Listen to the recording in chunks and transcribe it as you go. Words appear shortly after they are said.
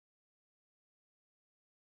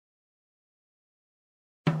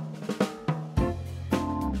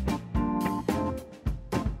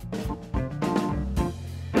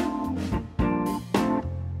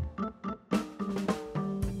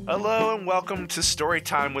Hello and welcome to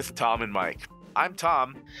Storytime with Tom and Mike. I'm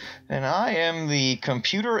Tom. And I am the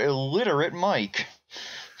computer illiterate Mike.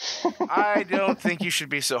 I don't think you should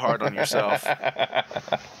be so hard on yourself.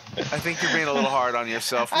 I think you're being a little hard on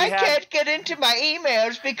yourself. I can't get into my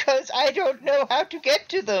emails because I don't know how to get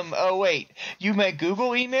to them. Oh, wait. You meant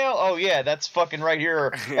Google email? Oh, yeah, that's fucking right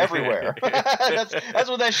here everywhere. that's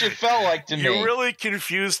what that shit felt like to me. You really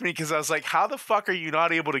confused me because I was like, how the fuck are you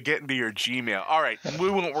not able to get into your Gmail? All right, we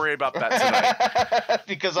won't worry about that tonight.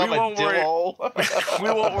 Because I'm a dillhole. We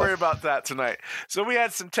won't worry about that tonight. So we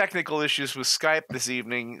had some technical issues with Skype this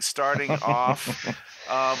evening, starting off,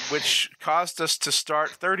 which caused us to start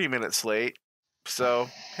 30 minutes late. So,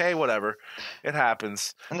 hey, whatever. It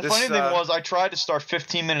happens. And the funny thing was, I tried to start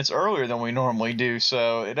 15 minutes earlier than we normally do,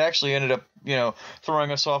 so it actually ended up, throwing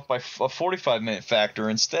us off by a 45-minute factor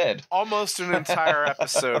instead. Almost an entire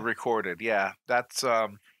episode recorded. Yeah, that's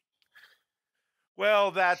that's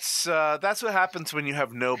what happens when you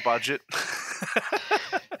have no budget.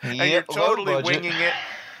 And you're totally winging it.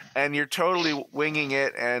 And you're totally winging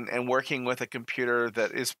it and working with a computer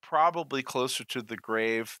that is probably closer to the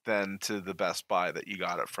grave than to the Best Buy that you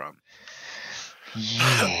got it from.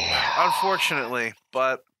 Yeah. Unfortunately,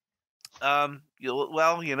 but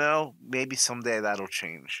maybe someday that'll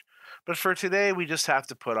change. But for today, we just have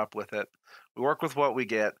to put up with it. We work with what we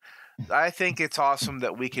get. I think it's awesome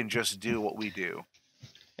that we can just do what we do.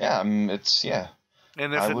 Yeah, And if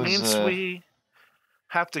it means we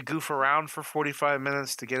have to goof around for 45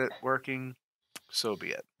 minutes to get it working, so be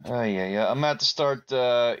it. Yeah. I'm about to start,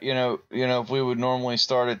 if we would normally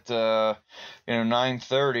start at,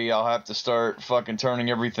 9:30, I'll have to start fucking turning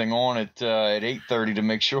everything on at 8:30 to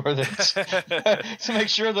make sure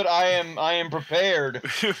that I am prepared.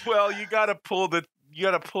 Well, you gotta pull the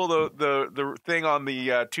thing on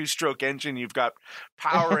the two-stroke engine you've got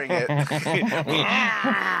powering it.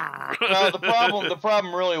 No, the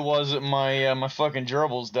problem really was that my fucking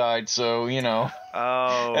gerbils died, so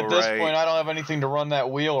at this point I don't have anything to run that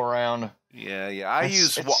wheel around. Yeah.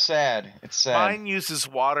 It's sad. Mine uses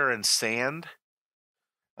water and sand.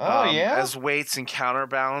 As weights and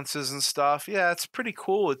counterbalances and stuff. Yeah, it's pretty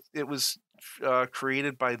cool. It was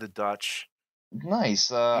created by the Dutch. Nice.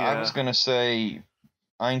 I was gonna say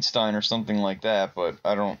Einstein or something like that, but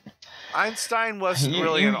I don't. Einstein wasn't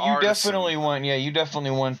really an artisan. You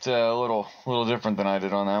definitely went a little different than I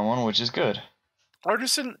did on that one, which is good.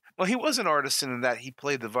 Artisan? Well, he was an artisan in that he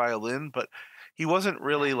played the violin, but he wasn't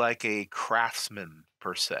really like a craftsman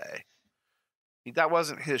per se. That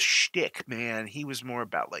wasn't his shtick, man. He was more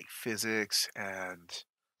about like physics and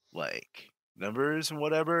like numbers and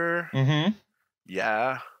whatever. Mm-hmm.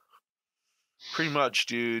 Yeah. Pretty much,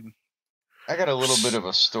 dude. I got a little bit of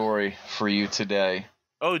a story for you today.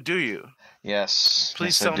 Oh, do you? Yes.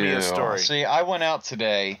 Please tell me a story. See, I went out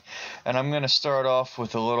today, and I'm going to start off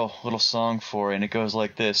with a little song for you, and it goes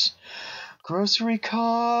like this. Grocery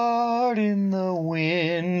cart in the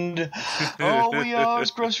wind. All we are is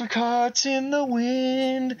grocery carts in the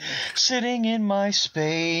wind. Sitting in my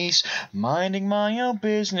space, minding my own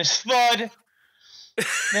business. Thud!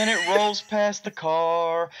 Then it rolls past the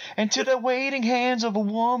car and to the waiting hands of a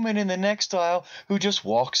woman in the next aisle who just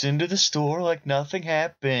walks into the store like nothing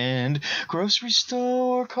happened. Grocery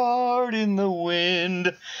store cart in the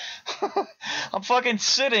wind. I'm fucking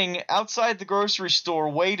sitting outside the grocery store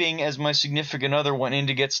waiting as my significant other went in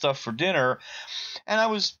to get stuff for dinner, and I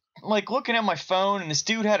was like looking at my phone, and this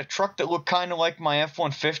dude had a truck that looked kind of like my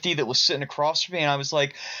F-150 that was sitting across from me, and I was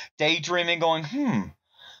like daydreaming going,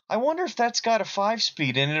 I wonder if that's got a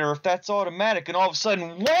 5-speed in it or if that's automatic. And all of a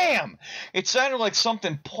sudden, wham! It sounded like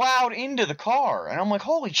something plowed into the car. And I'm like,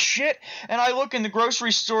 holy shit. And I look in the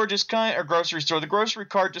grocery cart just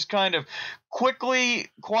kind of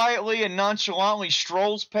quietly and nonchalantly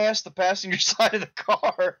strolls past the passenger side of the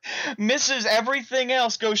car, misses everything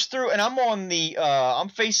else, goes through, and I'm on the I'm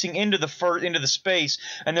facing into the space,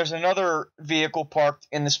 and there's another vehicle parked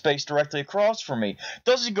in the space directly across from me.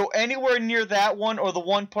 Doesn't go anywhere near that one or the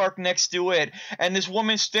one parked next to it, and this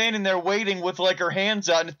woman's standing there waiting with like her hands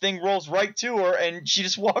out, and the thing rolls right to her, and she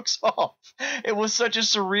just walks off. It was such a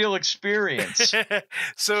surreal experience.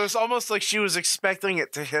 So it's almost like she was expecting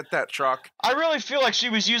it to hit that truck. I really feel like she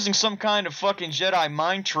was using some kind of fucking Jedi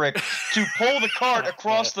mind trick to pull the cart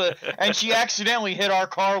across and she accidentally hit our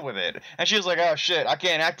car with it. And she was like, oh shit, I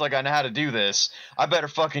can't act like I know how to do this. I better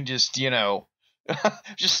fucking just,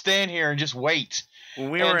 just stand here and just wait. So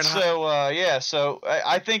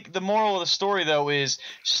I think the moral of the story, though, is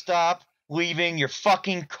stop leaving your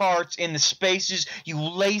fucking carts in the spaces, you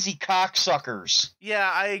lazy cocksuckers. Yeah,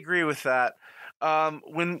 I agree with that.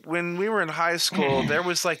 When we were in high school, there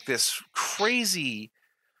was like this crazy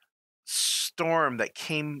storm that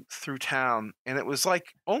came through town, and it was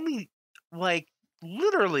like only like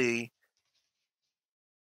literally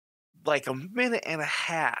like a minute and a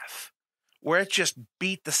half where it just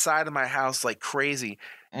beat the side of my house like crazy.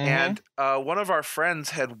 Mm-hmm. And one of our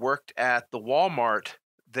friends had worked at the Walmart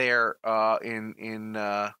there in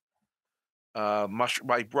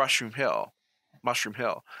Mushroom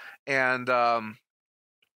Hill, and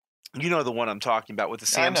you know the one I'm talking about with the I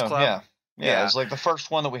Sam's know, Club. yeah. Yeah, it Yeah, was like the first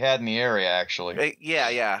one that we had in the area, actually.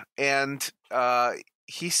 yeah. And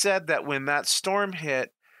he said that when that storm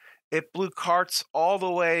hit, it blew carts all the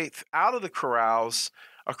way out of the corrals,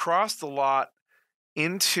 across the lot,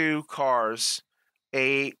 into cars.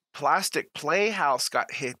 A plastic playhouse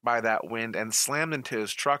got hit by that wind and slammed into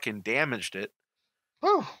his truck and damaged it.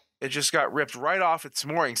 Whew. It just got ripped right off its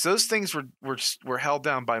moorings. Those things were held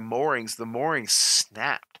down by moorings. The moorings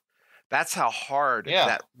snapped. That's how hard Yeah.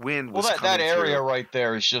 that wind Well, was that coming area through. right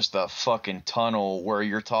there is just a fucking tunnel where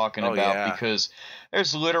you're talking Oh about, yeah. because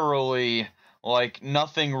there's literally like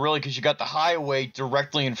nothing really, because you got the highway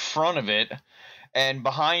directly in front of it, and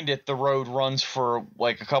behind it the road runs for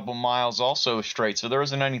like a couple miles also straight, so there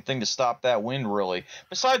isn't anything to stop that wind really,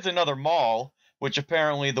 besides another mall, which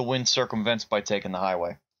apparently the wind circumvents by taking the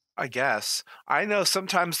highway. I guess. I know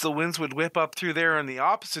sometimes the winds would whip up through there in the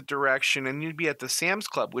opposite direction, and you'd be at the Sam's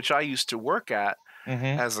Club, which I used to work at Mm-hmm.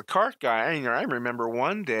 as a cart guy. And I remember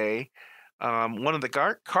one day, one of the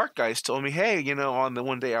cart guys told me, "Hey, on the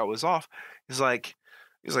one day I was off, he's like,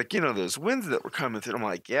 those winds that were coming through." I'm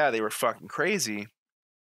like, "Yeah, they were fucking crazy."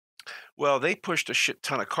 Well, they pushed a shit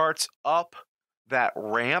ton of carts up that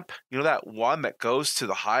ramp. You know that one that goes to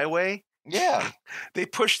the highway? Yeah. The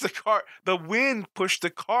wind pushed the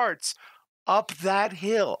carts up that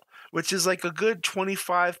hill, which is like a good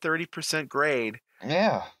 25-30% grade,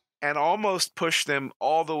 Yeah. and almost pushed them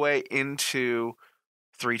all the way into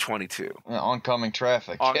 322. Oncoming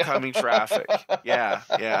traffic. Oncoming traffic. Yeah.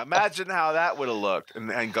 Imagine how that would have looked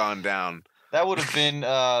and gone down. That would have been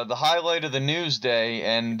the highlight of the news day,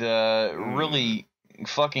 and really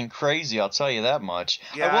fucking crazy, I'll tell you that much.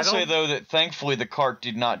 I Yeah, will say, though, that thankfully the cart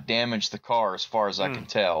did not damage the car as far as I can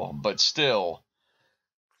tell, but still,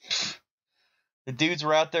 the dudes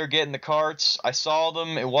were out there getting the carts. I saw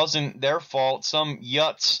them. It wasn't their fault. Some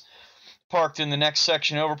yuts parked in the next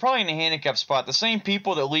section over, probably in a handicap spot. The same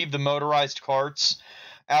people that leave the motorized carts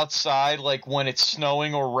outside, like when it's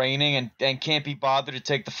snowing or raining, and can't be bothered to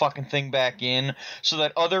take the fucking thing back in, so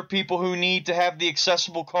that other people who need to have the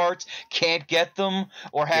accessible carts can't get them,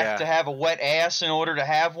 or have to have a wet ass in order to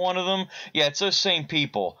have one of them. Yeah, it's those same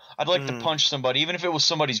people. I'd like to punch somebody. Even if it was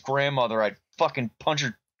somebody's grandmother, I'd fucking punch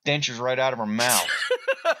her dentures right out of her mouth.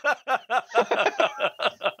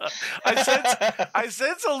 I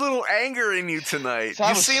sense a little anger in you tonight. I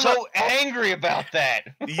was so angry about that.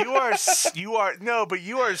 You are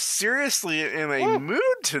seriously in a mood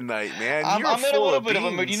tonight, man. I'm in a little bit of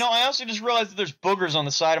a mood. I also just realized that there's boogers on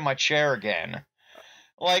the side of my chair again.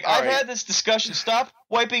 Like, I've had this discussion. Stop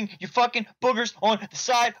wiping your fucking boogers on the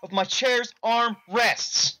side of my chair's arm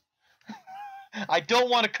rests. I don't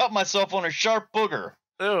want to cut myself on a sharp booger.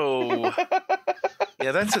 Oh.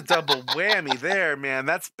 Yeah, that's a double whammy there, man.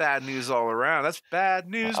 That's bad news all around. That's bad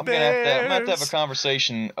news, I'm gonna have to have a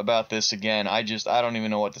conversation about this again. I don't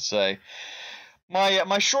even know what to say.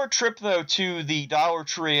 My short trip, though, to the Dollar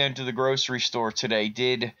Tree and to the grocery store today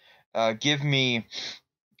did give me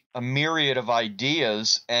a myriad of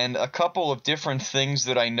ideas and a couple of different things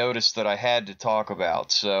that I noticed that I had to talk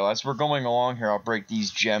about. So as we're going along here, I'll break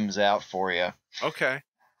these gems out for you. Okay.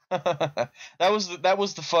 that was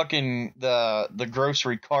the fucking the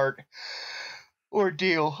grocery cart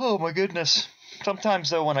ordeal. Oh my goodness. Sometimes,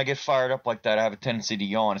 though, when I get fired up like that, I have a tendency to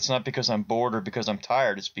yawn. It's not because I'm bored or because I'm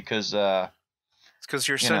tired. It's because it's because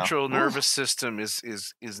your central nervous system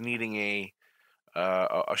is needing a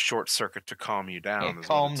short circuit to calm you down. Yeah,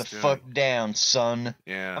 calm the fuck down, son.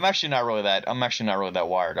 Yeah. I'm actually not really that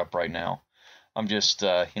wired up right now. I'm just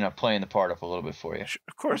playing the part up a little bit for you.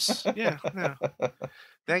 Of course. Yeah.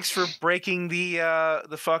 Thanks for breaking the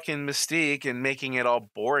fucking mystique and making it all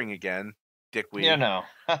boring again, dickweed. Yeah, no.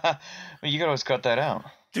 You could always cut that out.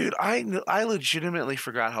 Dude, I legitimately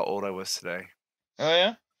forgot how old I was today. Oh,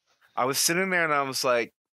 yeah? I was sitting there and I was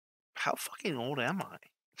like, how fucking old am I?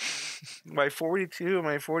 Am I 42? Am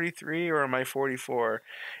I 43? Or am I 44?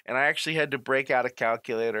 And I actually had to break out a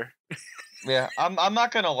calculator. Yeah, I'm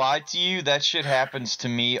not going to lie to you. That shit happens to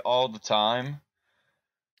me all the time.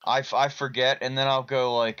 I forget, and then I'll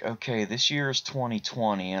go like, okay, this year is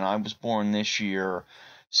 2020, and I was born this year,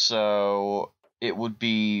 so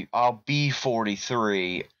I'll be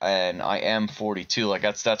 43, and I am 42. Like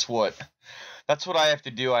that's what That's what I have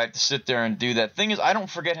to do. I have to sit there and do that. Thing is, I don't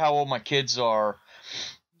forget how old my kids are,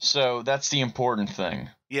 so that's the important thing.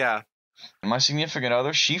 Yeah. My significant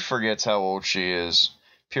other, she forgets how old she is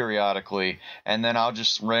periodically, and then I'll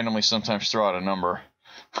just randomly sometimes throw out a number.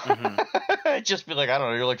 Mm-hmm. Just be like, I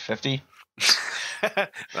don't know, you're like 50.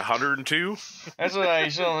 102. That's what I.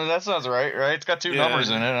 That sounds right? It's got two numbers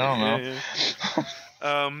in it. I don't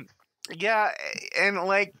know. Yeah, and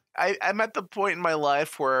like I'm at the point in my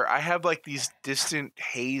life where I have like these distant,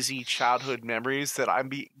 hazy childhood memories that I'm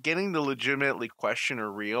beginning to legitimately question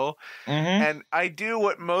are real. Mm-hmm. And I do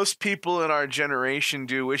what most people in our generation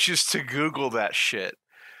do, which is to Google that shit.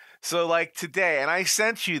 So like today, and I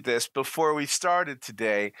sent you this before we started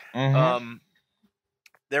today. Mm-hmm.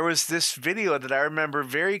 There was this video that I remember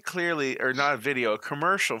very clearly, or not a video, a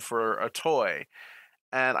commercial for a toy.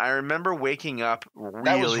 And I remember waking up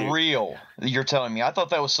That was really. real. You're telling me. I thought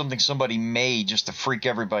that was something somebody made just to freak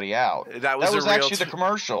everybody out. That was actually the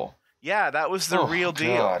commercial. Yeah, that was the real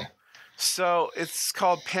deal. So it's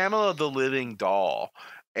called Pamela the Living Doll.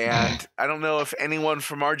 And I don't know if anyone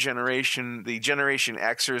from our generation, the Generation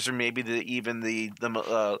Xers, or maybe even the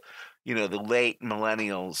late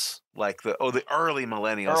millennials, like the early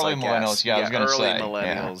millennials, Early I guess. millennials, yeah, I was gonna early say,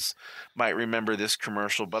 millennials might remember this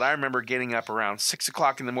commercial. But I remember getting up around 6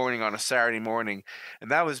 o'clock in the morning on a Saturday morning, and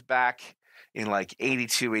that was back in like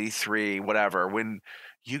 82, 83, whatever, when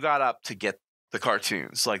you got up to get the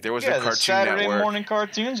cartoons. Like there was a Cartoon the Saturday Network. morning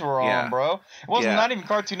cartoons were on, bro. It wasn't not even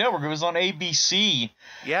Cartoon Network. It was on ABC.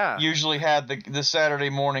 Yeah. Usually had the Saturday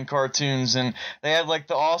morning cartoons, and they had like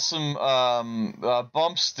the awesome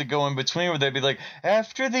bumps to go in between where they'd be like,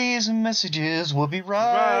 after these messages, we'll be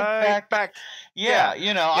right back. Yeah,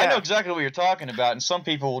 I know exactly what you're talking about, and some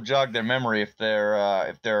people will jog their memory if they're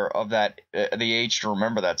of that the age to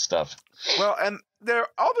remember that stuff. Well, and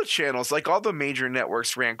all the channels, like all the major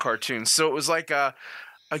networks, ran cartoons, so it was like a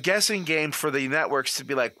guessing game for the networks to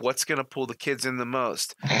be like, what's going to pull the kids in the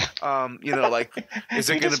most? Like,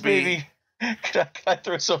 is it going to be? Could I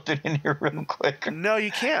throw something in here real quick? No,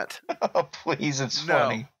 you can't. Oh, please, it's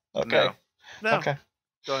funny. Okay. No. Okay.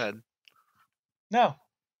 Go ahead. No.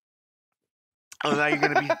 Oh, now you're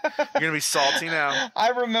gonna be salty now. I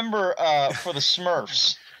remember for the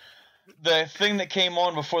Smurfs, the thing that came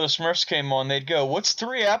on before the Smurfs came on, they'd go, "What's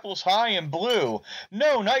 3 apples high and blue?"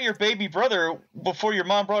 No, not your baby brother before your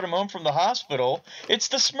mom brought him home from the hospital. It's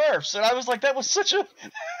the Smurfs. And I was like, that was such a...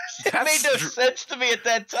 It made no sense to me at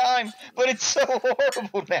that time, but it's so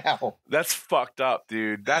horrible now. That's fucked up,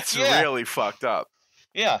 dude. That's really fucked up.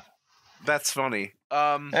 Yeah. That's funny.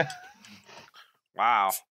 Wow.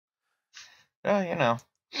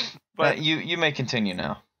 But you may continue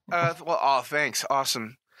now. Thanks.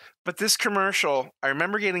 Awesome. But this commercial, I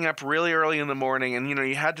remember getting up really early in the morning,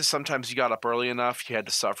 and sometimes you got up early enough, you had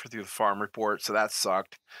to suffer through the farm report, so that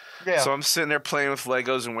sucked. Yeah. So I'm sitting there playing with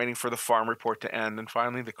Legos and waiting for the farm report to end, and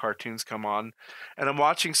finally the cartoons come on, and I'm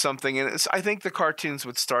watching something, and I think the cartoons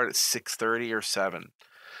would start at 6:30 or 7.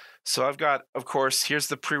 So I've got, of course, here's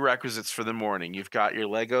the prerequisites for the morning. You've got your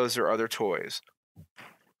Legos or other toys.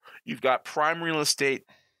 You've got prime real estate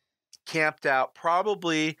camped out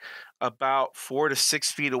probably about 4 to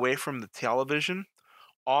 6 feet away from the television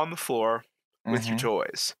on the floor with your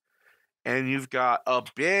toys. And you've got a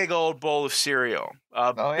big old bowl of cereal.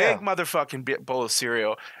 Big motherfucking bowl of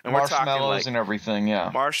cereal. And we're talking like and everything, yeah.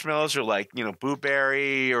 Marshmallows are like,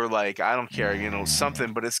 blueberry or like, I don't care,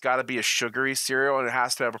 something, but it's got to be a sugary cereal and it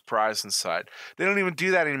has to have a prize inside. They don't even do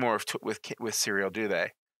that anymore with cereal, do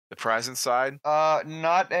they? The prize inside?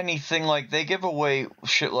 Not anything like... They give away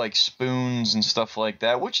shit like spoons and stuff like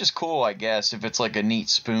that, which is cool, I guess, if it's like a neat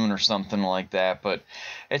spoon or something like that, but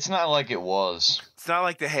it's not like it was. It's not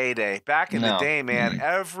like the heyday. Back in the day, man,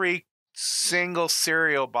 every single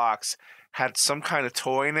cereal box had some kind of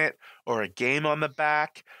toy in it or a game on the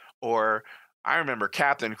back, or... I remember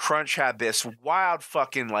Captain Crunch had this wild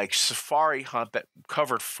fucking like safari hunt that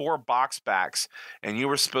covered 4 box backs, and you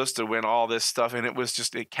were supposed to win all this stuff, and it was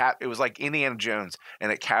just it was like Indiana Jones,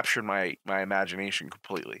 and it captured my imagination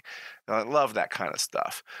completely. And I love that kind of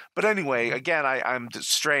stuff. But anyway, again, I'm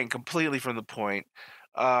straying completely from the point.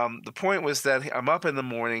 The point was that I'm up in the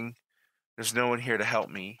morning. There's no one here to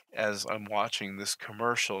help me as I'm watching this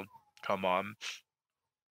commercial come on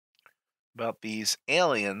about these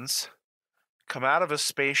aliens come out of a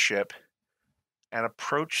spaceship and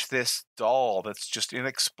approach this doll that's just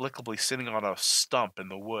inexplicably sitting on a stump in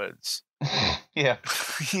the woods. Yeah.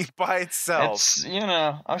 By itself. It's,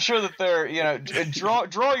 I'm sure that they're,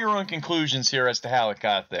 draw your own conclusions here as to how it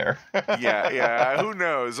got there. Yeah. Who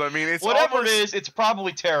knows? I mean, it's whatever it is, it's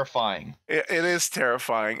probably terrifying. It is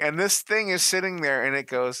terrifying. And this thing is sitting there and it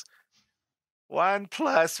goes, 1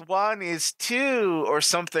 + 1 is 2 or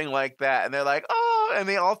something like that. And they're like, oh, and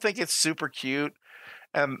they all think it's super cute.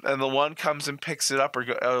 And the one comes and picks it up or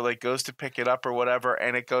like goes to pick it up or whatever.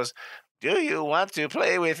 And it goes, do you want to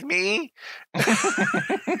play with me? And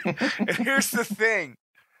here's the thing.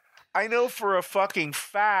 I know for a fucking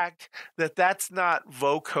fact that that's not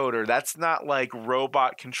vocoder. That's not like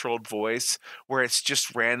robot controlled voice where it's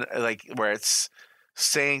just like where it's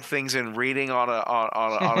saying things and reading on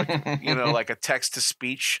a like a text to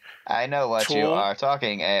speech. I know what tool. you are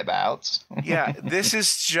talking about. Yeah, this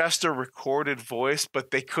is just a recorded voice,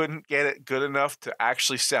 but they couldn't get it good enough to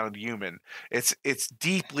actually sound human. It's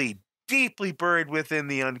deeply buried within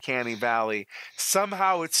the uncanny valley.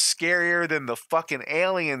 Somehow it's scarier than the fucking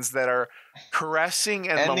aliens that are caressing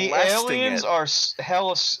and molesting the aliens it. are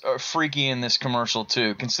hella freaky in this commercial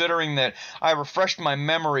too, considering that I refreshed my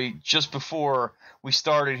memory just before we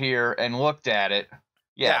started here and looked at it.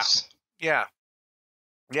 Yes. Yeah.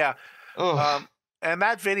 And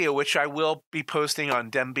that video, which I will be posting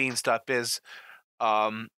on dembeans.biz,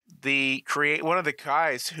 one of the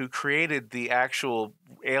guys who created the actual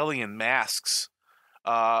alien masks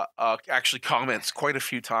actually comments quite a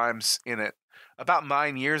few times in it about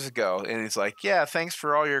 9 years ago, and he's like, yeah, thanks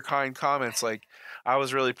for all your kind comments, like I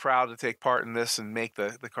was really proud to take part in this and make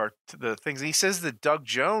the things. And he says that Doug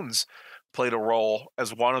Jones played a role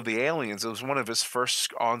as one of the aliens. It was one of his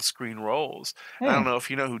first on-screen roles. I don't know if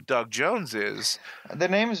you know who Doug Jones is. The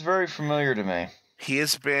name is very familiar to me. He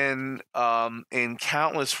has been in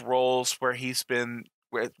countless roles where he's been,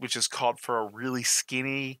 which is called for a really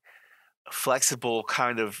skinny, flexible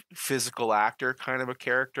kind of physical actor kind of a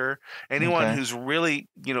character. Anyone who's really,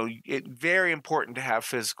 very important to have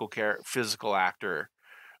physical actor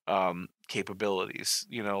capabilities,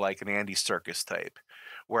 like an Andy Serkis type,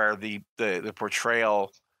 where the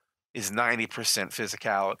portrayal is 90%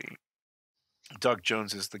 physicality. Doug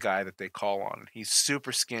Jones is the guy that they call on. He's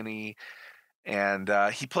super skinny, and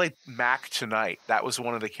he played Mac Tonight. That was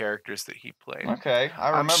one of the characters that he played. Okay, I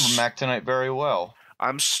remember Mac Tonight very well.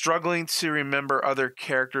 I'm struggling to remember other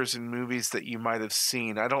characters in movies that you might have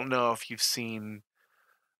seen. I don't know if you've seen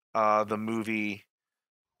the movie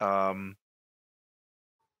John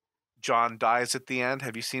Dies at the End.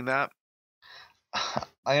 Have you seen that?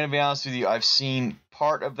 I'm going to be honest with you. I've seen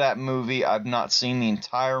part of that movie. I've not seen the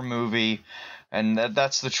entire movie. And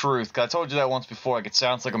that's the truth. I told you that once before. Like, it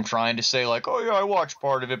sounds like I'm trying to say, like, oh, yeah, I watched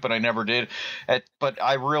part of it, but I never did. But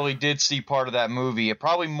I really did see part of that movie.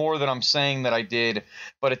 Probably more than I'm saying that I did.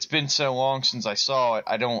 But it's been so long since I saw it,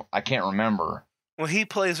 I can't remember. Well, he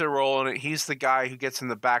plays a role in it. He's the guy who gets in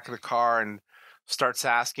the back of the car and starts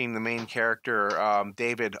asking the main character,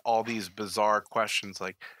 David, all these bizarre questions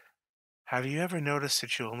like, have you ever noticed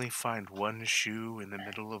that you only find one shoe in the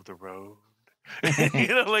middle of the road?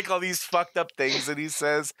 Like all these fucked up things that he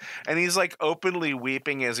says. And he's like openly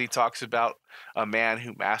weeping as he talks about a man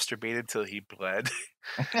who masturbated till he bled.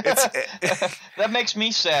 That makes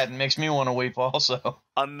me sad and makes me want to weep also.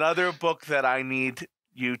 Another book that I need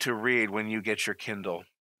you to read when you get your Kindle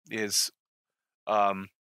is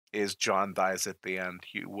John Dies at the End.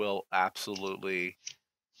 You will absolutely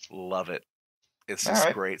love it. It's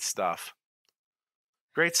just great stuff.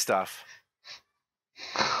 Great stuff.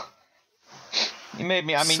 You made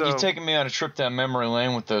me, you've taken me on a trip down memory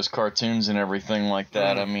lane with those cartoons and everything like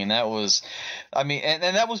that. And that was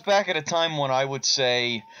back at a time when I would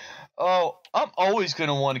say, oh, I'm always going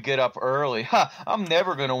to want to get up early. I'm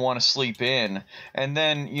never going to want to sleep in. And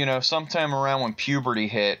then, sometime around when puberty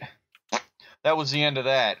hit, that was the end of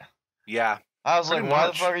that. Yeah. I was like, why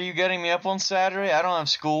the fuck are you getting me up on Saturday? I don't have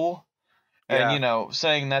school. Yeah. And,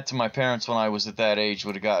 saying that to my parents when I was at that age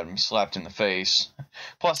would have gotten me slapped in the face.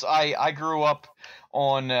 Plus, I grew up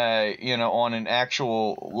on, on an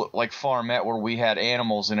actual, like, farmette where we had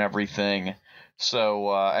animals and everything.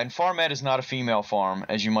 So, and farmette is not a female farm,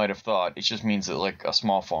 as you might have thought. It just means that, like, a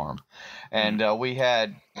small farm. And we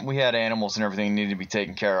had animals and everything needed to be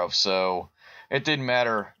taken care of. So it didn't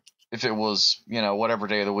matter if it was, whatever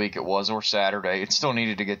day of the week it was or Saturday. It still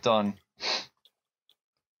needed to get done.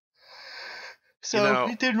 So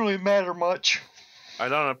it didn't really matter much. I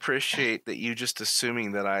don't appreciate that you just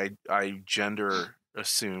assuming that I gender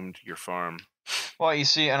assumed your farm. Well, you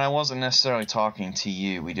see, and I wasn't necessarily talking to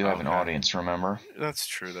you. We do have an audience, remember? That's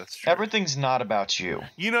true. Everything's not about you.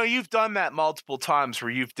 You've done that multiple times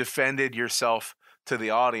where you've defended yourself to the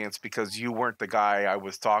audience because you weren't the guy I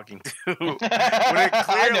was talking to.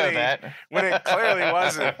 I know that. When it clearly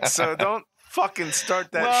wasn't. So don't fucking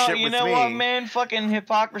start that shit with me. Well, you know what, man? Fucking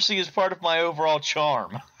hypocrisy is part of my overall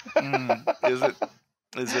charm. Is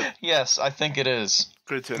it? Yes, I think it is.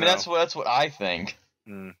 Good to know. That's what I think.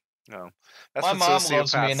 No, that's My what mom loves me, and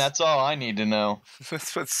sociopaths. that's all I need to know.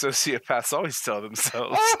 That's what sociopaths always tell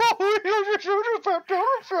themselves.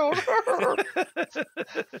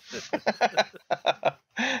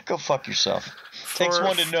 Go fuck yourself. Takes For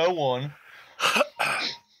one to know one.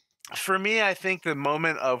 for me, I think the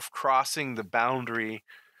moment of crossing the boundary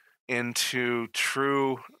into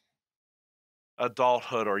true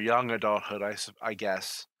adulthood or young adulthood, I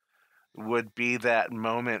guess, would be that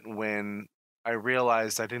moment when I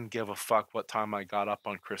realized I didn't give a fuck what time I got up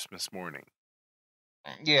on Christmas morning.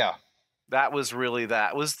 Yeah. That was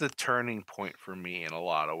the turning point for me in a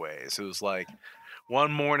lot of ways. It was like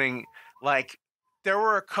one morning, like there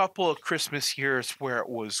were a couple of Christmas years where it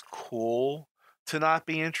was cool to not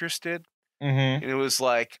be interested. Mm-hmm. And it was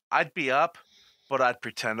like I'd be up, but I'd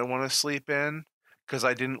pretend I want to sleep in because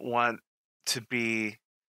I didn't want to be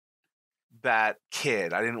that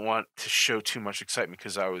kid. I didn't want to show too much excitement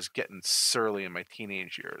because I was getting surly in my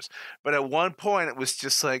teenage years. But at one point, it was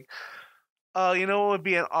just like, oh, you know what would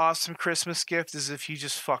be an awesome Christmas gift is if you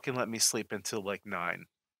just fucking let me sleep until like 9.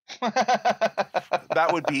 That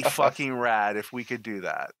would be fucking rad if we could do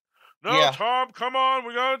that. No, Yeah. Tom, come on.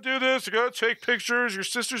 We got to do this. We got to take pictures. Your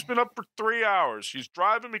sister's been up for 3 hours. She's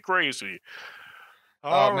driving me crazy. Oh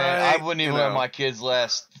All man, I right. wouldn't even let my kids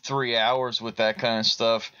last 3 hours with that kind of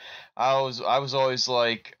stuff. I was always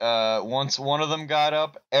like, once one of them got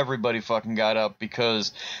up, everybody fucking got up,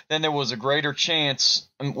 because then there was a greater chance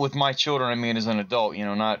with my children. I mean, as an adult, you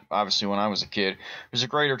know, not obviously when I was a kid. There's a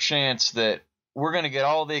greater chance that we're gonna get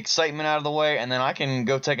all the excitement out of the way, and then I can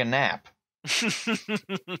go take a nap.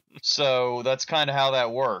 So that's kind of how that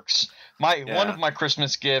works. One of my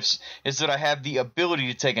Christmas gifts is that I have the ability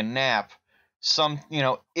to take a nap.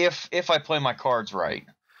 If I play my cards right.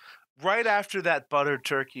 Right after that buttered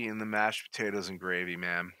turkey and the mashed potatoes and gravy,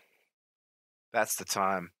 man. That's the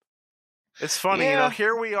time. It's funny, Yeah.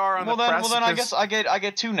 here we are on the precipice. Well then I guess I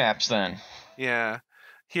get 2 naps then. Yeah.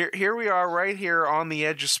 Here we are right here on the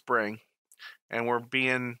edge of spring, and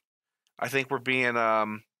I think we're being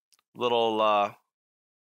little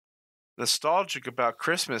nostalgic about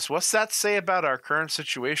Christmas. What's that say about our current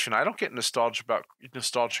situation? I don't get nostalgic about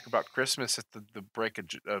Christmas at the break of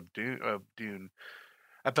Dune,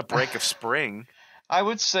 at the break of spring. I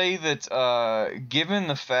would say that given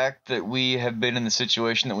the fact that we have been in the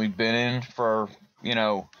situation that we've been in for,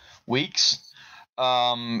 weeks,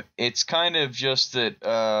 it's kind of just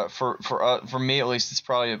that for me at least, it's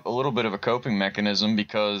probably a little bit of a coping mechanism,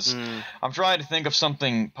 because I'm trying to think of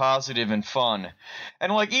something positive and fun.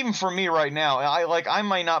 And like even for me right now, I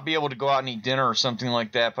might not be able to go out and eat dinner or something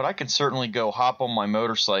like that, but I can certainly go hop on my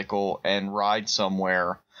motorcycle and ride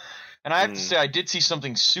somewhere. And I have to say, I did see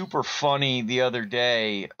something super funny the other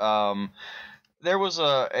day. There was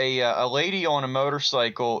a lady on a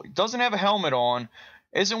motorcycle, doesn't have a helmet on,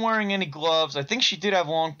 isn't wearing any gloves. I think she did have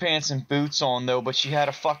long pants and boots on, though, but she had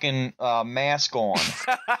a fucking mask on.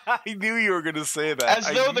 I knew you were going to say that. As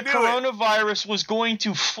though the coronavirus was going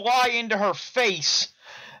to fly into her face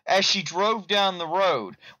as she drove down the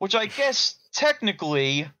road, which I guess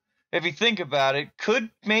technically, if you think about it, could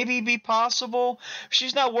maybe be possible.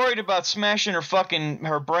 She's not worried about smashing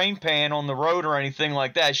her brain pan on the road or anything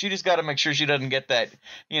like that. She just got to make sure she doesn't get that,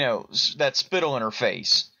 that spittle in her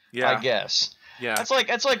face. Yeah. I guess. Yeah. That's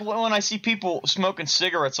like when I see people smoking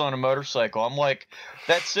cigarettes on a motorcycle. I'm like,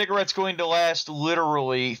 that cigarette's going to last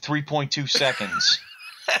literally 3.2 seconds.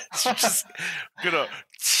 It's just gonna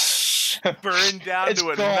burn down it's to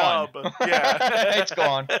a gone. nub. Yeah. It's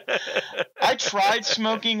gone. I tried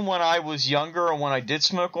smoking when I was younger, or when I did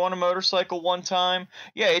smoke on a motorcycle one time.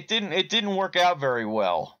 Yeah, it didn't work out very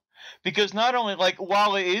well. Because not only,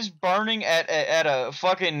 while it is burning at a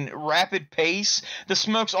fucking rapid pace, the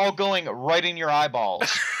smoke's all going right in your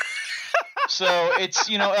eyeballs. So it's,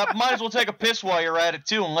 might as well take a piss while you're at it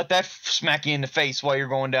too, and let that smack you in the face while you're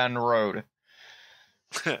going down the road.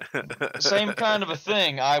 Same kind of a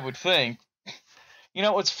thing, I would think.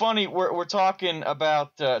 It's funny, we're talking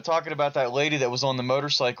about that lady that was on the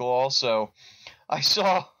motorcycle also. I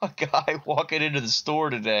saw a guy walking into the store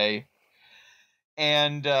today,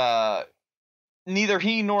 and neither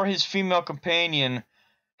he nor his female companion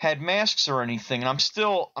had masks or anything, and I'm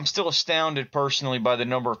still astounded personally by the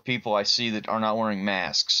number of people I see that are not wearing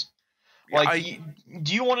masks.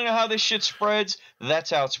 Do you want to know how this shit spreads?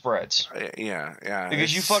 That's how it spreads. Yeah.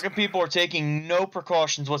 Because you fucking people are taking no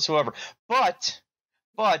precautions whatsoever. But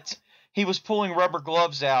he was pulling rubber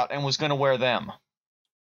gloves out and was going to wear them.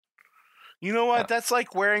 You know what? That's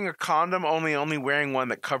like wearing a condom, only wearing one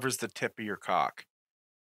that covers the tip of your cock.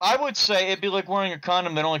 I would say it'd be like wearing a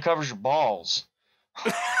condom that only covers your balls.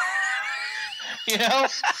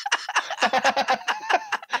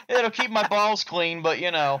 It'll keep my balls clean, but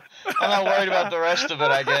I'm not worried about the rest of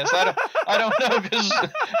it. I guess I don't know, because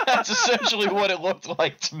that's essentially what it looked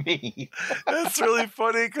like to me. That's really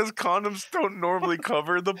funny because condoms don't normally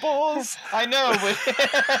cover the balls. I know, but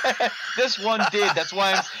this one did.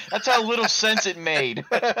 That's how little sense it made.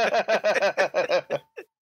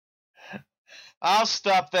 I'll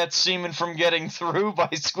stop that semen from getting through by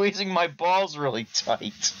squeezing my balls really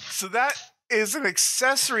tight. So that is an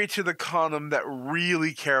accessory to the condom that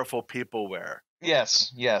really careful people wear.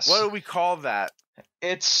 Yes. What do we call that?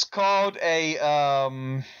 It's called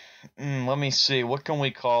a let me see. What can we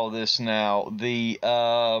call this now? The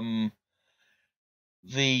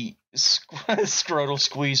scrotal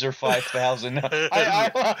squeezer 5000.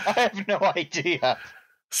 I have no idea.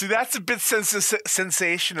 See, that's a bit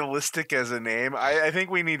sensationalistic as a name. I think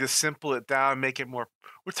we need to simple it down, make it more.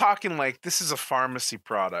 We're talking like this is a pharmacy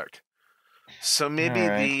product, so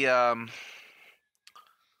maybe right.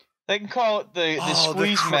 They can call it the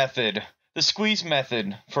squeeze method. The squeeze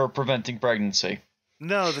method for preventing pregnancy.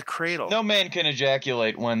 No, the cradle. No man can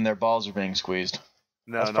ejaculate when their balls are being squeezed.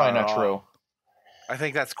 No, that's probably not true. I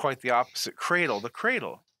think that's quite the opposite. Cradle, the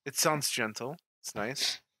cradle. It sounds gentle. It's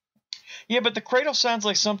nice. Yeah, but the cradle sounds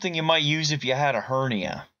like something you might use if you had a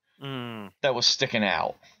hernia that was sticking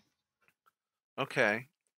out. Okay.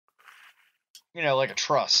 Like a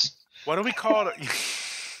truss. What do we call it?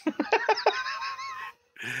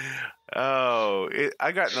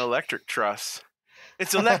 I got an electric truss.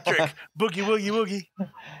 It's electric. Boogie, woogie, woogie.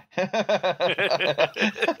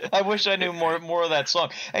 I wish I knew more of that song.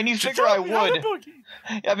 And you figure I would.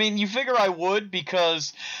 I mean, you figure I would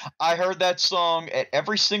because I heard that song at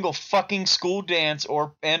every single fucking school dance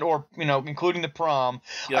or including the prom.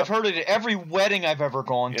 Yep. I've heard it at every wedding I've ever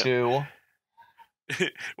gone to.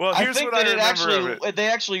 Well, here's what I remember. They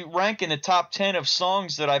actually rank in the top 10 of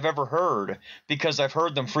songs that I've ever heard because I've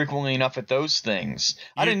heard them frequently enough at those things.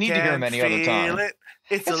 I didn't need to hear them any other time.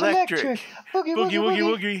 It's electric. Boogie,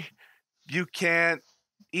 woogie. You can't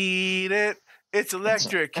eat it. It's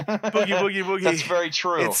electric. Boogie. That's very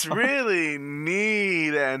true. It's really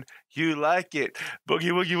neat and you like it.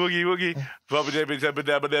 Boogie.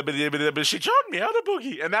 She showed me how to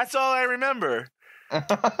boogie. And that's all I remember.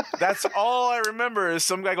 That's all I remember is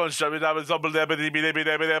some guy going. I'm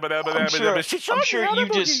sure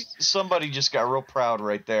somebody just got real proud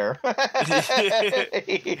right there.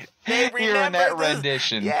 Hearing that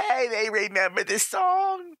rendition. Yeah, they remember this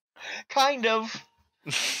song. Kind of.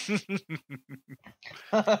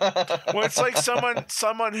 Well, it's like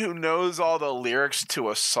someone who knows all the lyrics to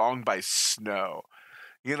a song by Snow.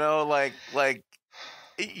 Like.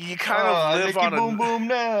 You kind of live on boom boom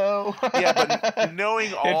now. Yeah, but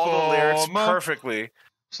knowing all the lyrics perfectly.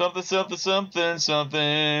 Something.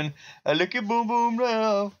 I lick it boom boom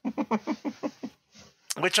now.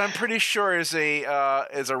 Which I'm pretty sure is a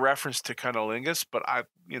reference to cunnilingus, but I'm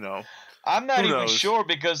not even sure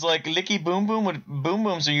because like licky boom boom boom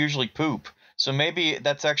booms are usually poop, so maybe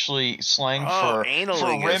that's actually slang for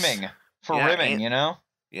rimming. Rimming,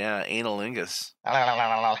 Yeah, analingus.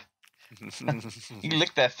 You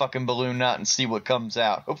lick that fucking balloon nut and see what comes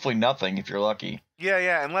out. Hopefully nothing if you're lucky.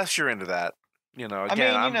 Yeah, unless you're into that.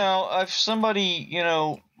 Again, if somebody,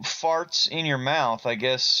 farts in your mouth, I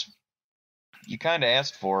guess you kind of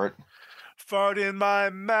asked for it. Fart in my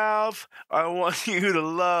mouth, I want you to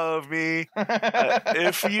love me.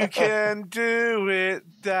 If you can do it,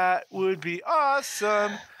 that would be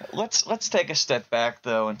awesome. Let's take a step back,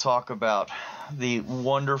 though, and talk about the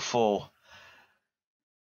wonderful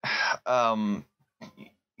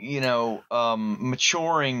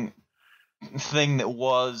maturing thing that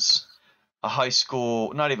was a high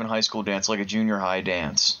school, not even high school dance, like a junior high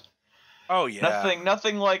dance. Oh yeah.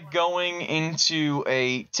 Nothing like going into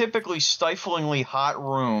a typically stiflingly hot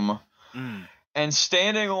room and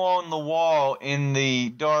standing along the wall in the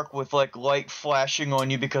dark with like light flashing on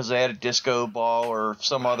you because they had a disco ball or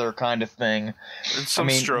some other kind of thing. And some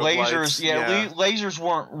strobe lasers, lights. Lasers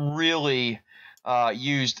weren't really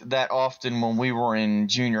used that often when we were in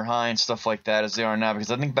junior high and stuff like that as they are now, because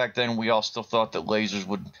I think back then we all still thought that lasers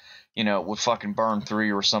would fucking burn through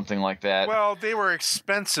you or something like that. Well, they were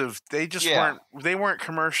expensive. They just weren't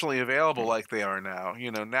commercially available like they are now.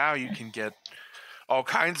 Now you can get all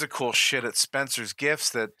kinds of cool shit at Spencer's Gifts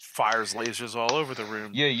that fires lasers all over the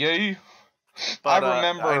room. Yeah. But, I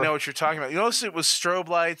remember. I know what you're talking about. You notice it was strobe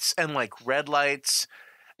lights and like red lights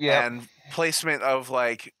and placement of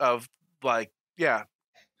if you had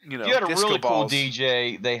a really balls. cool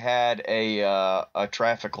DJ, they had a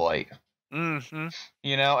traffic light. Mm-hmm.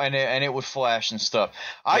 And it would flash and stuff.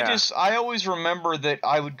 Yeah. I always remember that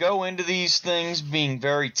I would go into these things being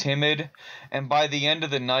very timid, and by the end of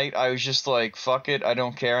the night, I was just like, fuck it, I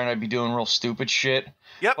don't care, and I'd be doing real stupid shit.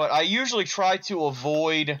 Yep. But I usually try to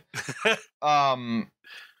avoid,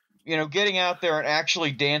 getting out there and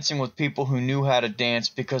actually dancing with people who knew how to dance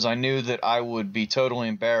because I knew that I would be totally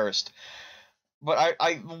embarrassed. But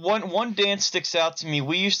one dance sticks out to me.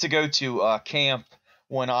 We used to go to camp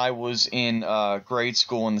when I was in grade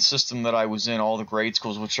school, and the system that I was in, all the grade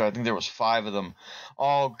schools, which I think there was 5 of them,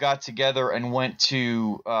 all got together and went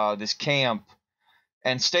to this camp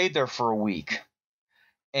and stayed there for a week.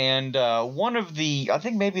 And I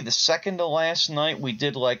think maybe the second to last night, we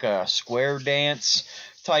did like a square dance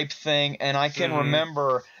type thing, and I can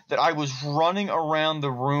remember that I was running around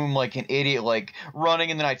the room like an idiot, like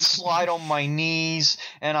running, and then I'd slide on my knees,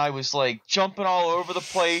 and I was like jumping all over the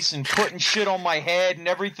place and putting shit on my head and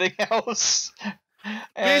everything else.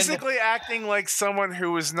 Basically acting like someone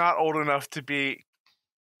who was not old enough to be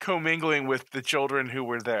commingling with the children who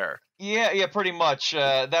were there. Yeah, pretty much.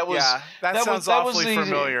 That sounds awfully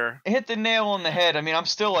familiar. It hit the nail on the head. I mean, I'm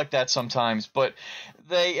still like that sometimes, but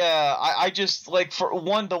I just like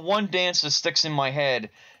the one dance that sticks in my head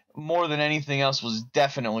more than anything else was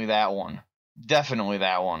definitely that one. Definitely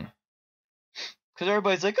that one. Because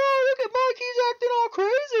everybody's like, oh, look at Mike, he's acting all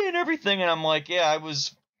crazy and everything, and I'm like, I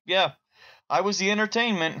was the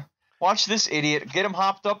entertainment. Watch this idiot. Get him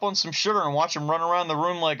hopped up on some sugar and watch him run around the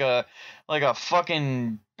room like a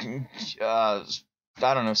fucking I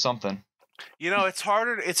don't know, something. It's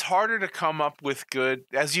harder to come up with good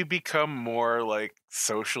as you become more like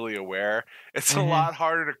socially aware. It's a lot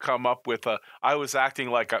harder to come up with I was acting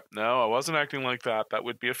like no, I wasn't acting like that. That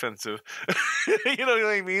would be offensive. You know what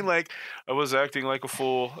I mean? Like I was acting like a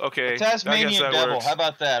fool. Okay. A Tasmanian devil. Works. How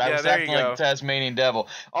about that? I was acting like a Tasmanian devil.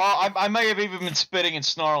 Oh, I may have even been spitting and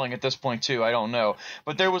snarling at this point too. I don't know.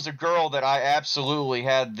 But there was a girl that I absolutely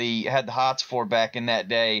had the hots for back in that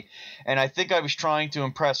day, and I think I was trying to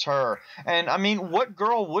impress her. And I mean, what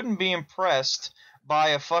girl wouldn't be impressed by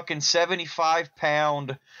a fucking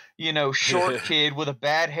 75-pound, short kid with a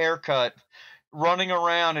bad haircut running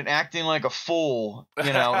around and acting like a fool,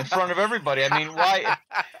 in front of everybody? I mean, why?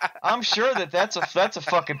 I'm sure that's a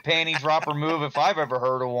fucking panty dropper move if I've ever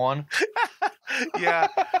heard of one. Yeah,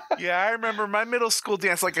 I remember my middle school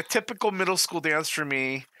dance. Like a typical middle school dance for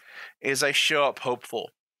me is I show up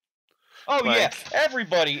hopeful. Oh yeah,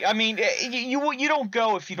 everybody. I mean, you don't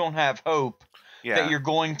go if you don't have hope that you're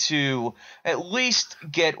going to at least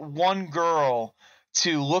get one girl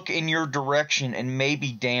to look in your direction and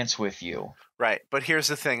maybe dance with you. Right, but here's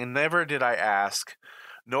the thing, and never did I ask,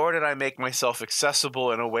 nor did I make myself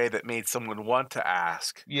accessible in a way that made someone want to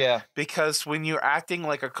ask. Yeah. Because when you're acting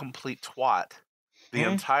like a complete twat the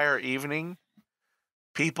entire evening,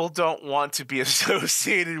 people don't want to be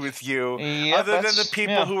associated with you other than the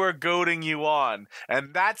people who are goading you on.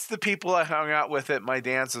 And that's the people I hung out with at my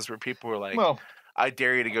dances where people were like, I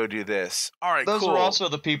dare you to go do this. All right, those cool. are also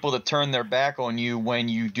the people that turn their back on you when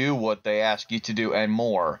you do what they ask you to do and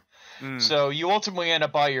more. So you ultimately end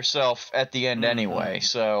up by yourself at the end anyway.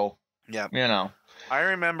 So, I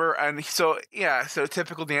remember, and so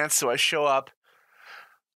typical dance. So I show up.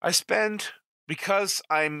 I spend, because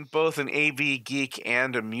I'm both an AV geek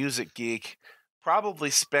and a music geek, probably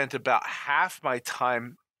spent about half my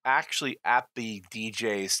time actually at the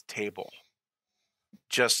DJ's table.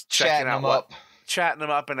 Just checking out chatting them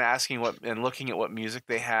up and asking and looking at what music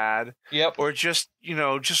they had. Yep. Or just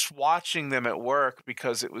watching them at work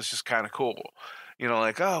because it was just kind of cool.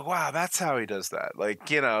 Like, oh wow, that's how he does that. Like,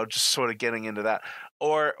 just sort of getting into that.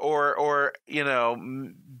 Or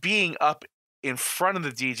being up in front of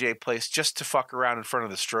the DJ place just to fuck around in front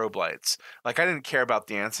of the strobe lights. Like, I didn't care about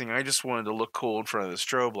dancing. I just wanted to look cool in front of the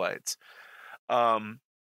strobe lights.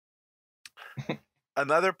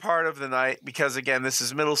 Another part of the night, because again, this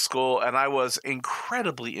is middle school, and I was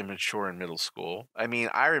incredibly immature in middle school. I mean,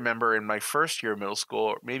 I remember in my first year of middle school,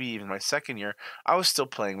 or maybe even my second year, I was still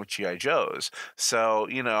playing with G.I. Joes. So,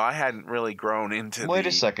 I hadn't really grown into Wait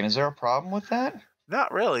a second, is there a problem with that?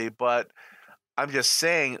 Not really, but I'm just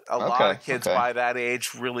saying a lot of kids by that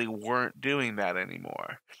age really weren't doing that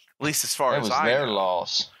anymore. At least as far as I know. It was their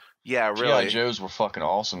loss. Yeah, really. G.I. Joes were fucking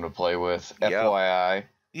awesome to play with, FYI.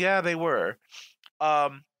 Yeah, they were.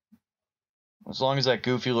 As long as that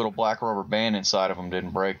goofy little black rubber band inside of them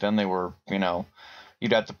didn't break, then they were,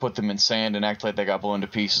 you'd have to put them in sand and act like they got blown to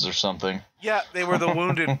pieces or something. Yeah, they were the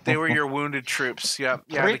wounded. They were your wounded troops. Yep.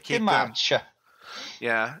 Yeah, pretty much. Them.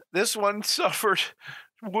 Yeah, this one suffered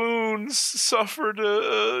wounds, suffered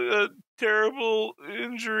terrible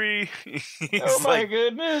injury. Oh He's my like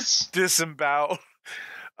goodness. disemboweled.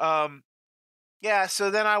 Yeah, so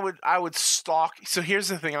then I would stalk. So here's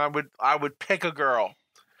the thing, I would pick a girl.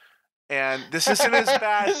 And this isn't as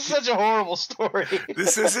bad. This is such a horrible story.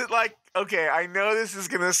 This isn't like, okay, I know this is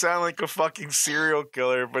going to sound like a fucking serial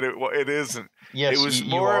killer, but it isn't. Yes, it was you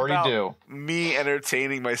more already about do. me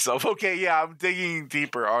entertaining myself. Okay, yeah, I'm digging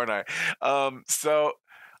deeper, aren't I? So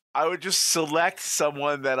I would just select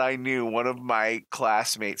someone that I knew, one of my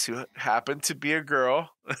classmates who happened to be a girl.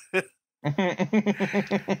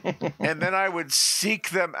 And then I would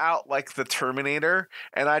seek them out like the Terminator,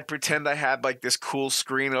 and I'd pretend I had like this cool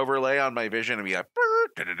screen overlay on my vision and be like,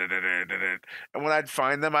 and when I'd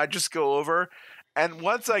find them, I'd just go over. And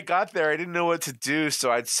once I got there, I didn't know what to do,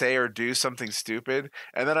 so I'd say or do something stupid,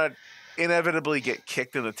 and then I'd inevitably get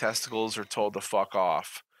kicked in the testicles or told to fuck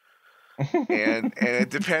off. And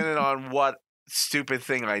it depended on what stupid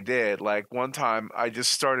thing I did. Like one time, I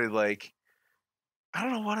just started like, I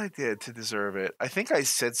don't know what I did to deserve it. I think I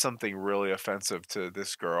said something really offensive to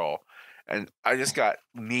this girl, and I just got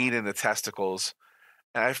kneed in the testicles,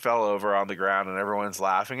 and I fell over on the ground, and everyone's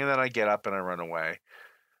laughing, and then I get up and I run away.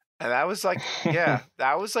 And that was like, yeah,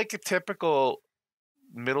 that was like a typical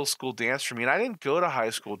middle school dance for me. And I didn't go to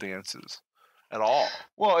high school dances at all.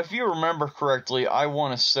 Well, if you remember correctly, I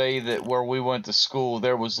want to say that where we went to school,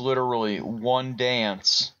 there was literally one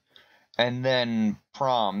dance and then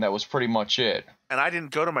prom. That was pretty much it. And I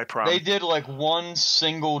didn't go to my prom. They did like one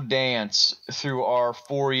single dance through our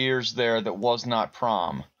 4 years there that was not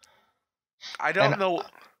prom. I don't know.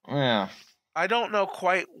 Yeah. I don't know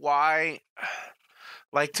quite why.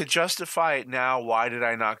 Like, to justify it now, why did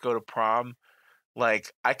I not go to prom?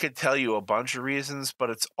 Like, I could tell you a bunch of reasons, but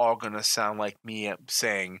it's all going to sound like me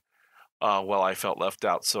saying, well, I felt left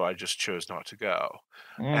out, so I just chose not to go.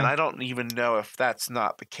 And I don't even know if that's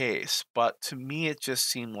not the case. But to me, it just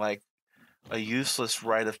seemed like a useless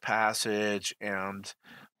rite of passage. And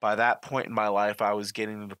by that point in my life, I was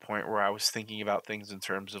getting to the point where I was thinking about things in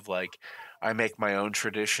terms of like, I make my own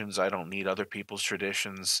traditions. I don't need other people's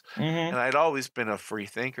traditions. And I'd always been a free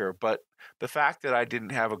thinker. But the fact that I didn't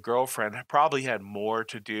have a girlfriend probably had more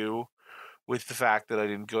to do with the fact that I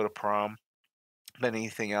didn't go to prom than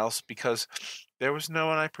anything else, because there was no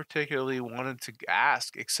one I particularly wanted to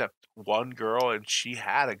ask except one girl, and she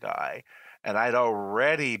had a guy. And I'd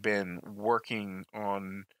already been working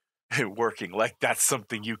on working like that's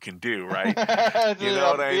something you can do, right? You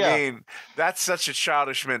know what I mean? That's such a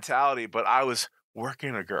childish mentality, but I was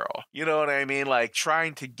working a girl. You know what I mean? Like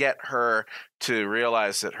trying to get her to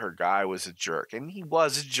realize that her guy was a jerk. And he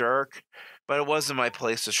was a jerk, but it wasn't my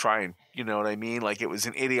place to try and, you know what I mean? Like it was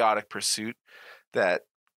an idiotic pursuit that,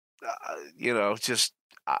 just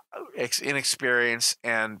inexperience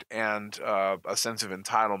and a sense of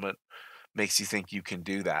entitlement makes you think you can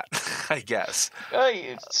do that, I guess.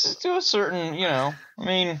 It's to a certain, I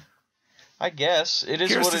mean, I guess it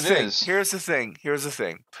is what it is. Here's the thing.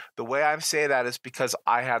 The way I'm saying that is because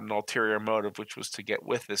I had an ulterior motive, which was to get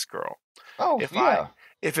with this girl. Oh,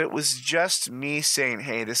 If it was just me saying,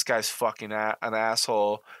 hey, this guy's fucking an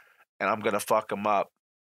asshole and I'm going to fuck him up,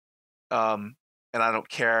 and I don't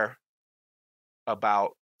care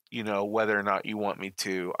about, whether or not you want me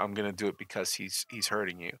to, I'm going to do it because he's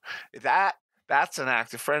hurting you. That's an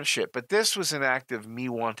act of friendship. But this was an act of me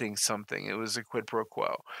wanting something. It was a quid pro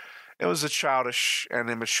quo. It was a childish and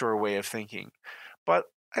immature way of thinking. But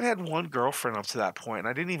I'd had one girlfriend up to that point, and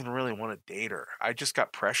I didn't even really want to date her. I just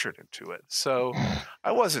got pressured into it. So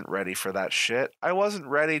I wasn't ready for that shit. I wasn't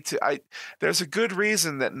ready to. There's a good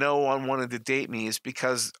reason that no one wanted to date me, is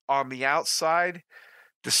because on the outside,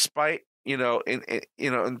 despite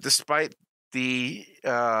despite the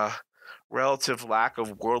relative lack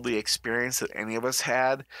of worldly experience that any of us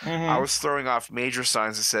had, I was throwing off major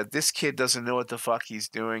signs that said, this kid doesn't know what the fuck he's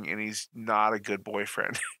doing, and he's not a good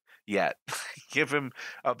boyfriend yet. Give him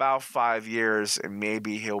about 5 years, and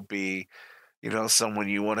maybe he'll be, someone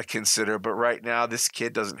you want to consider. But right now, this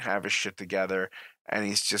kid doesn't have his shit together, and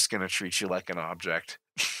he's just going to treat you like an object.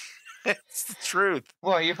 It's the truth.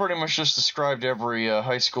 Well, you pretty much just described every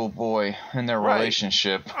high school boy in their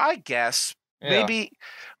relationship. I guess. Yeah. Maybe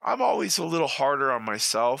I'm always a little harder on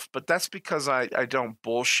myself, but that's because I don't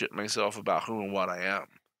bullshit myself about who and what I am.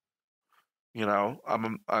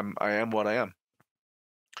 I am what I am.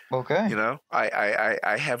 Okay.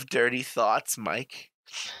 I have dirty thoughts, Mike.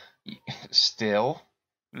 Still?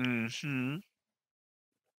 Mm-hmm.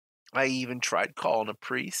 I even tried calling a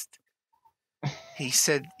priest. He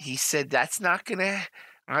said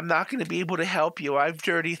I'm not gonna be able to help you. I have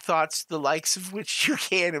dirty thoughts the likes of which you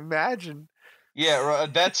can't imagine. Yeah,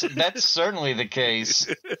 that's certainly the case.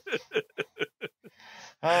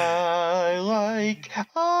 I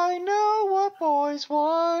know what boys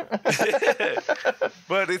want.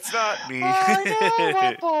 But it's not me. I know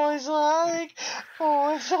what boys like.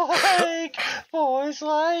 Boys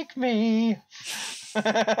like me. Oh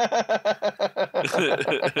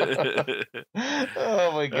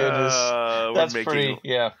my goodness. We're That's making pretty,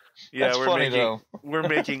 yeah. Yeah, That's funny though. we're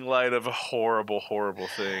making light of a horrible, horrible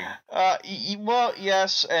thing. Well,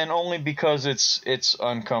 yes, and only because it's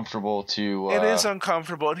uncomfortable to. It is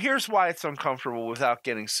uncomfortable, and here's why it's uncomfortable without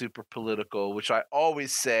getting super political, which I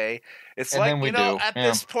always say. It's And like, then we do, at yeah.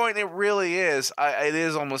 this point, it really is. It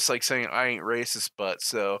is almost like saying I ain't racist, but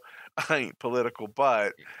so I ain't political,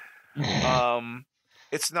 but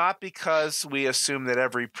it's not because we assume that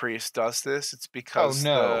every priest does this. It's Oh because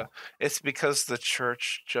no. the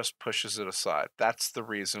church just pushes it aside. That's the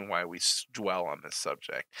reason why we dwell on this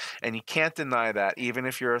subject, and you can't deny that. Even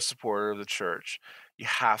if you're a supporter of the church, you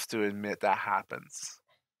have to admit that happens.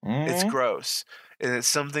 It's Mm-hmm. gross, and it's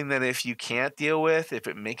something that if you can't deal with, if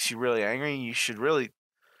it makes you really angry, you should really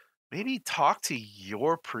maybe talk to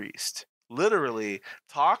your priest. Literally,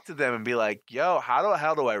 talk to them and be like, "Yo, how the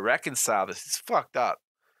hell do I reconcile this? It's fucked up.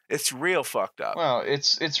 It's real fucked up." Well,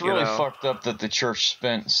 it's You really know? fucked up that the church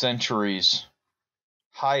spent centuries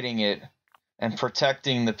hiding it and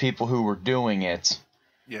protecting the people who were doing it.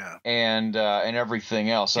 Yeah. And everything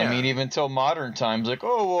else. Yeah. I mean, even till modern times, like,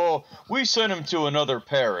 oh well, we sent him to another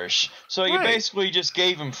parish, so you Right. basically just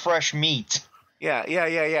gave him fresh meat. Yeah.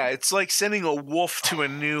 It's like sending a wolf to a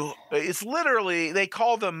new. It's literally they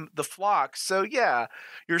call them the flock. So yeah,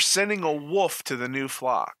 you're sending a wolf to the new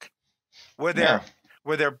flock, where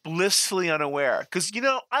they're blissfully unaware. Because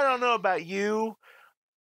I don't know about you,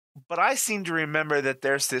 but I seem to remember that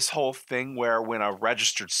there's this whole thing where when a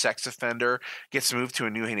registered sex offender gets moved to a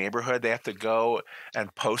new neighborhood, they have to go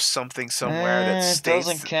and post something somewhere that It states.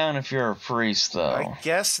 doesn't count if you're a priest, though. I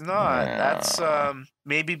guess not. Yeah. That's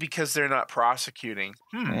maybe because they're not prosecuting.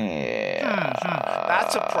 Yeah.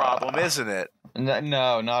 That's a problem, isn't it?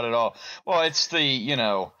 No, not at all. Well, it's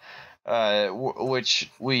the which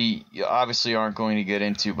we obviously aren't going to get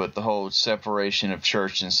into, but the whole separation of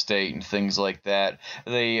church and state and things like that.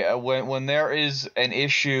 They when there is an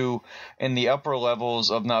issue in the upper levels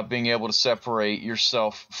of not being able to separate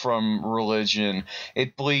yourself from religion,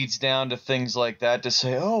 it bleeds down to things like that to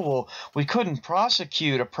say, oh well, we couldn't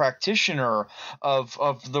prosecute a practitioner of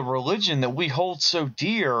the religion that we hold so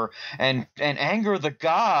dear and anger the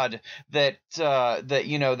God that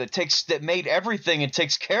that made everything and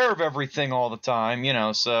takes care of everything all the time,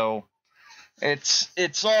 so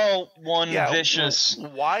it's all one vicious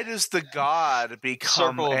why does the God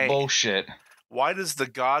become circle of bullshit? Why does the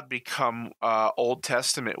God become Old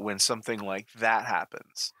Testament when something like that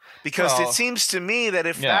happens? Because it seems to me that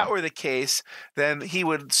if that were the case, then he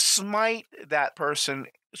would smite that person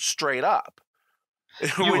straight up.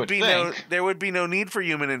 There would be no need for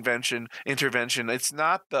human intervention. It's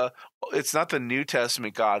not the New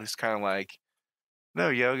Testament God who's kind of like, no,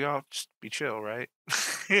 y'all just be chill, right?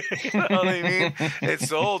 You know what I mean? It's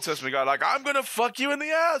the Old Testament God, like, I'm gonna fuck you in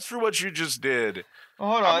the ass for what you just did.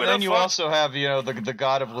 Well, hold on, and then you also have the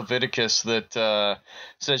God of Leviticus that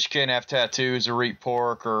says you can't have tattoos or eat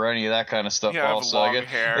pork or any of that kind of stuff. Also, long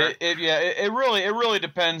hair. It really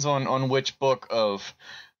depends on which book of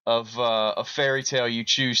a fairy tale you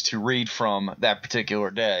choose to read from that particular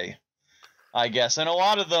day, I guess. And a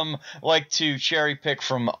lot of them like to cherry pick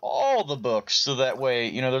from all the books, so that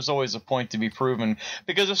way, there's always a point to be proven.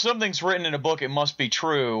 Because if something's written in a book, it must be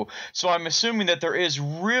true. So I'm assuming that there is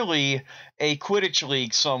really a Quidditch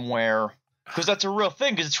league somewhere, because that's a real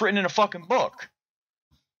thing, because it's written in a fucking book.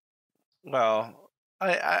 Well,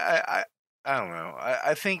 I don't know.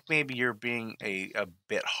 I think maybe you're being a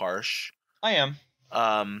bit harsh. I am.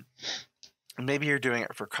 Maybe you're doing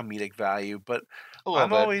it for comedic value, but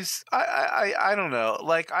I don't know.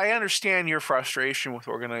 Like, I understand your frustration with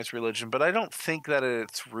organized religion, but I don't think that at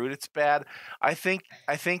its root it's bad. I think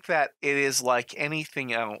that it is like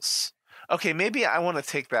anything else. Okay, maybe I want to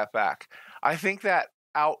take that back. I think that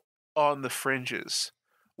out on the fringes,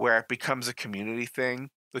 where it becomes a community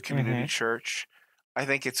thing, the community church, I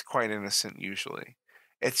think it's quite innocent usually.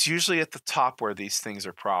 It's usually at the top where these things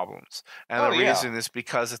are problems. And the reason is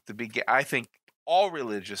because at the beginning, I think all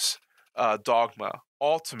religious dogma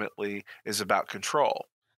ultimately is about control.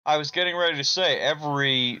 I was getting ready to say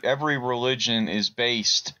every religion is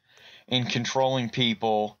based in controlling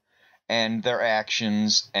people and their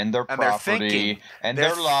actions and their property and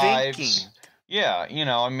their lives. Yeah,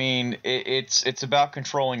 I mean, it's about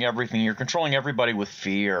controlling everything. You're controlling everybody with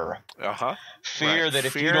fear. Uh-huh. Right. Fear that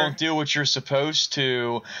if you don't Fear. do what you're supposed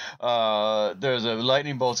to, there's a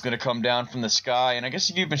lightning bolt's going to come down from the sky. And I guess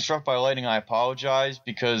if you've been struck by lightning, I apologize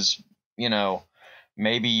because,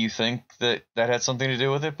 maybe you think that had something to do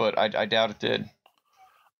with it, but I doubt it did.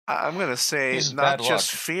 I'm going to say This is not bad luck.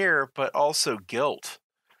 just fear, but also guilt.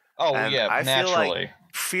 Oh, And yeah, I feel like naturally.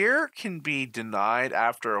 fear can be denied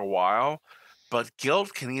after a while, but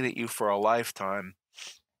guilt can eat at you for a lifetime.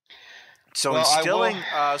 So Well, I will. instilling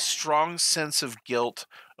a strong sense of guilt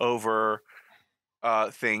over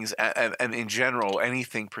things and in general,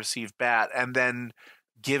 anything perceived bad, and then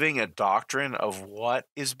giving a doctrine of what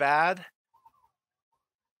is bad,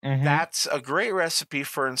 Mm-hmm. that's a great recipe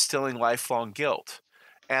for instilling lifelong guilt.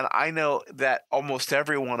 And I know that almost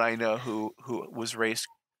everyone I know who was raised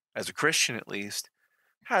as a Christian, at least,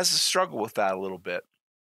 has a struggle with that a little bit,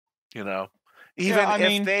 you know, Yeah, even I if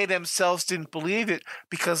mean, they themselves didn't believe it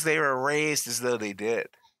because they were raised as though they did.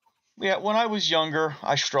 yeah, when I was younger,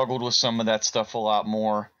 I struggled with some of that stuff a lot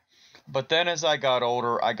more. But then as I got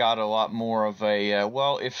older, I got a lot more of a,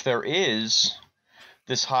 well, if there is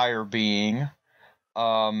this higher being,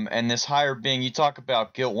 and this higher being, you talk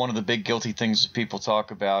about guilt. One of the big guilty things that people talk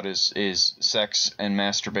about is sex and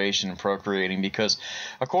masturbation and procreating, because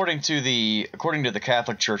according to the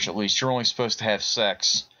Catholic Church, at least, you're only supposed to have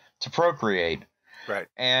sex to procreate. Right.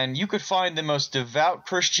 And you could find the most devout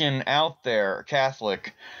Christian out there,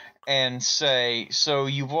 Catholic, and say, so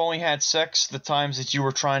you've only had sex the times that you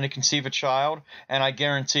were trying to conceive a child? And I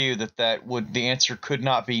guarantee you the answer could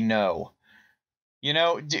not be no.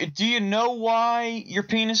 Do you know why your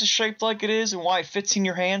penis is shaped like it is and why it fits in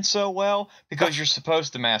your hand so well? Because you're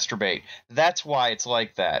supposed to masturbate. That's why it's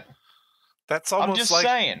like that. That's I'm almost just like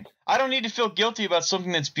saying. I don't need to feel guilty about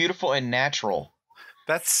something that's beautiful and natural.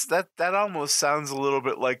 that almost sounds a little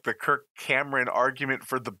bit like the Kirk Cameron argument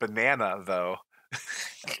for the banana, though.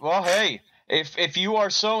 Well, hey, if you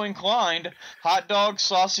are so inclined, hot dogs,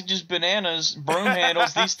 sausages, bananas, broom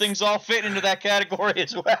handles, these things all fit into that category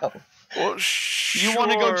as well. Well, You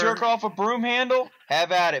want to go jerk sure. off a broom handle?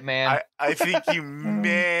 Have at it, man. I think you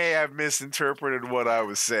may have misinterpreted what I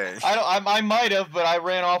was saying. I might have, but I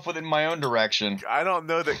ran off with it in my own direction. I don't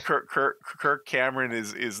know that Kirk Cameron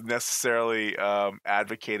is necessarily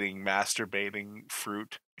advocating masturbating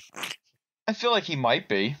fruit. I feel like he might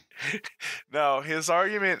be. No, his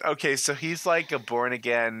argument. Okay, so he's like a born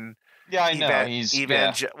again. Yeah, I know.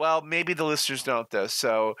 Yeah. Well, maybe the listeners don't though.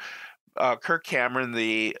 So, Kirk Cameron,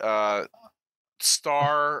 the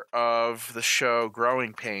star of the show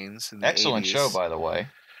Growing Pains in the Excellent 80s. show, by the way.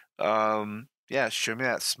 Yeah, show me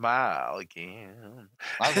that smile again.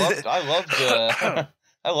 I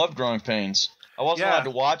loved Growing Pains. I wasn't allowed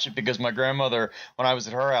to watch it because my grandmother, when I was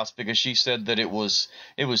at her house, because she said that it was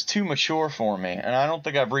too mature for me, and I don't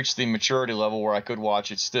think I've reached the maturity level where I could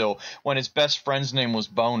watch it still. When his best friend's name was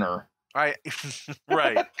Boner. Right.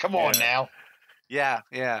 Come on now. Yeah.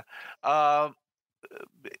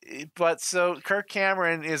 But so Kirk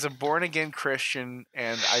Cameron is a born again Christian,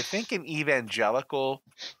 and I think an evangelical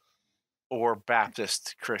or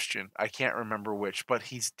Baptist Christian. I can't remember which, but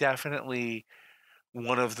he's definitely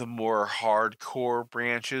one of the more hardcore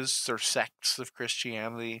branches or sects of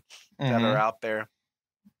Christianity that are out there.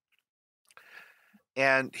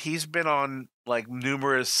 And he's been on like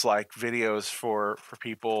numerous like videos for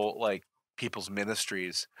people, like people's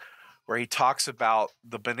ministries, where he talks about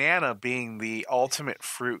the banana being the ultimate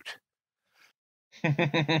fruit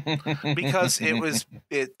because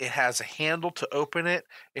it has a handle to open it.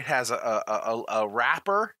 It has a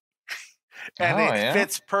wrapper and it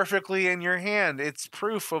fits perfectly in your hand. It's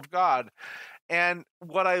proof of God. And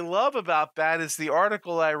what I love about that is the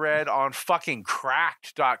article I read on fucking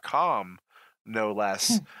cracked.com, no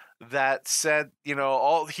less, that said,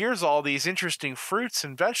 here's all these interesting fruits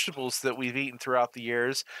and vegetables that we've eaten throughout the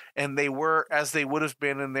years, and they were as they would have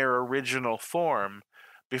been in their original form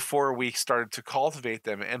before we started to cultivate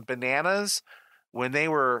them. And bananas, when they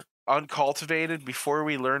were uncultivated, before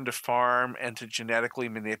we learned to farm and to genetically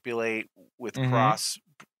manipulate with cross,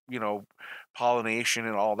 pollination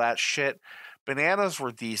and all that shit, bananas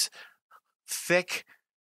were these thick,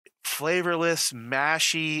 flavorless,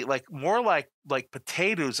 mashy, more like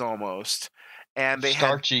potatoes almost, and they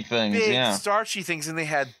starchy had things, big starchy things, and they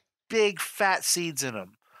had big fat seeds in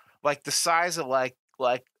them, like the size of like.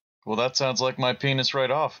 Well, that sounds like my penis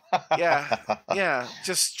right off. yeah,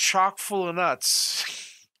 just chock full of nuts.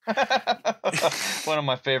 One of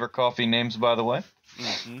my favorite coffee names, by the way.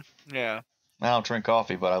 Yeah. I don't drink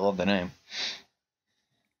coffee, but I love the name.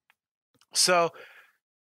 So,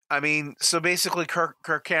 I mean, so basically,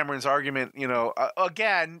 Kirk Cameron's argument,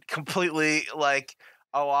 again, completely like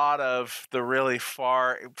a lot of the really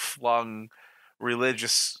far flung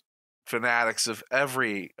religious fanatics of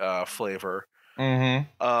every flavor,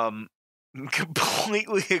 um,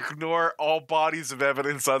 completely ignore all bodies of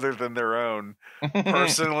evidence other than their own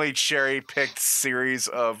personally cherry picked series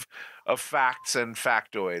of facts and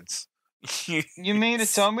factoids. You mean to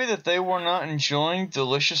tell me that they were not enjoying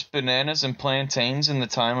delicious bananas and plantains in the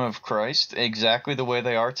time of Christ exactly the way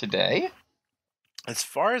they are today? As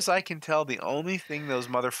far as I can tell, the only thing those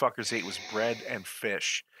motherfuckers ate was bread and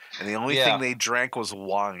fish. And the only thing they drank was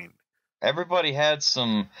wine. Everybody had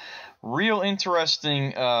some real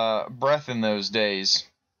interesting breath in those days.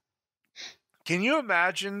 Can you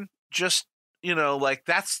imagine just, like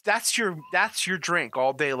that's your drink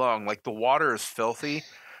all day long. Like the water is filthy.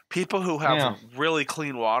 People who have really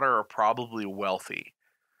clean water are probably wealthy.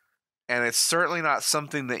 And it's certainly not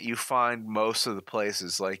something that you find most of the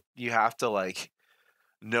places. Like you have to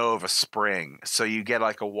know of a spring, so you get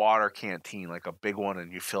like a water canteen, like a big one,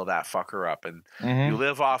 and you fill that fucker up, and you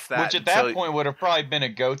live off that. Which at that point would have probably been a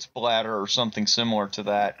goat's bladder or something similar to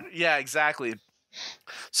that. Yeah, exactly.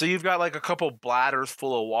 So you've got like a couple bladders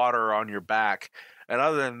full of water on your back, and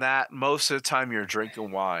other than that, most of the time you're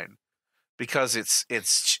drinking wine, because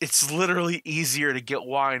it's literally easier to get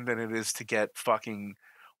wine than it is to get fucking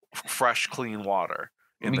fresh, clean water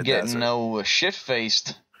in the desert. No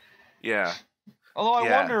shit-faced. Yeah. Although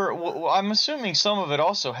I wonder, I'm assuming some of it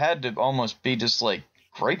also had to almost be just like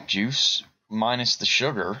grape juice minus the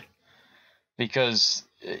sugar, because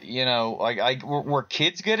were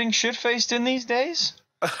kids getting shit-faced in these days?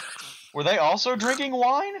 Were they also drinking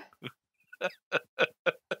wine?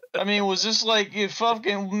 I mean, was this like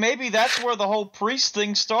fucking? Maybe that's where the whole priest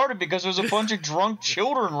thing started, because there's a bunch of drunk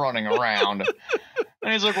children running around,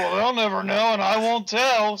 and he's like, "Well, they'll never know, and I won't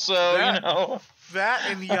tell." So that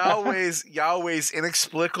and Yahweh's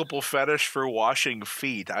inexplicable fetish for washing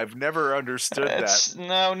feet. I've never understood that.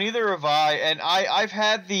 No, neither have I. And I've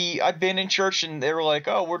been in church and they were like,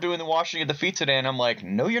 "Oh, we're doing the washing of the feet today," and I'm like,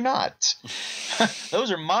 "No, you're not.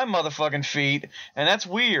 Those are my motherfucking feet, and that's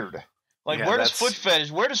weird." Like, where does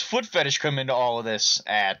foot fetish come into all of this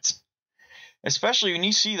at? Especially when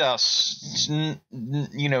you see the,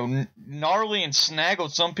 gnarly and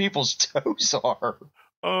snaggled some people's toes are.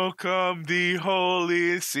 Oh, come the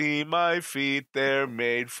holy, see my feet, they're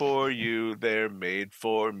made for you, they're made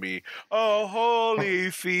for me. Oh,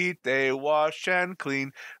 holy feet, they wash and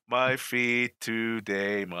clean my feet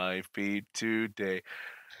today, my feet today.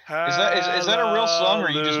 Is that a real song, or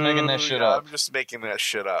are you just making that shit up? I'm just making that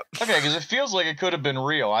shit up. Okay, because it feels like it could have been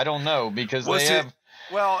real. I don't know, because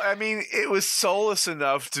Well, I mean, it was soulless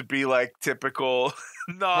enough to be like typical.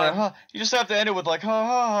 You just have to end it with like,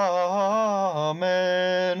 amen,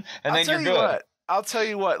 and then you're good. I'll tell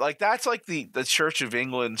you what, like that's like the Church of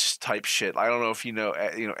England type shit. I don't know if you know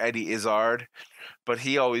Eddie Izzard, but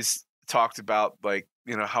he always talked about like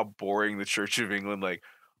how boring the Church of England, like,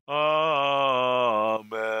 amen,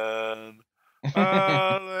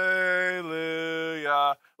 hallelujah.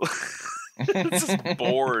 It's just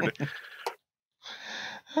bored.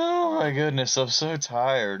 Oh my goodness, I'm so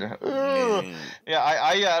tired. Yeah,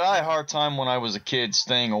 I had a hard time when I was a kid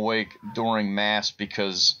staying awake during Mass,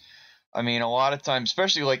 because, I mean, a lot of times,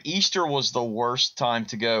 especially like Easter was the worst time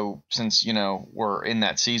to go, since, we're in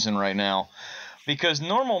that season right now. Because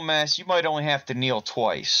normal Mass, you might only have to kneel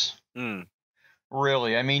twice.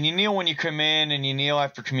 Really. I mean, you kneel when you come in, and you kneel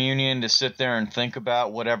after communion to sit there and think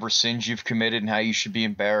about whatever sins you've committed and how you should be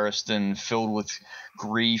embarrassed and filled with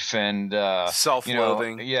grief and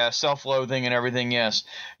self-loathing. Self-loathing and everything. Yes,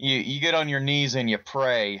 you get on your knees and you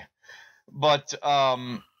pray. But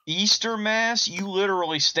Easter Mass, you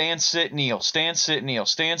literally stand, sit, kneel, stand, sit, kneel,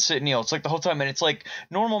 stand, sit, kneel. It's like the whole time, and it's like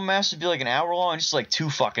normal Mass would be like an hour long, it's just like 2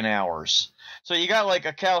 fucking hours. So you got like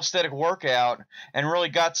a calisthenic workout, and really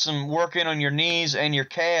got some work in on your knees and your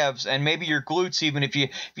calves and maybe your glutes, even if you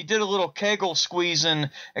did a little Kegel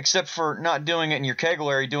squeezing, except for not doing it in your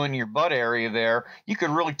Kegel area, doing it in your butt area there, you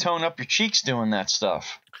could really tone up your cheeks doing that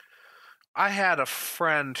stuff. I had a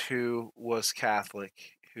friend who was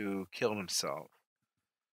Catholic who killed himself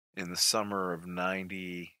in the summer of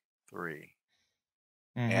 '93.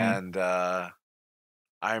 And I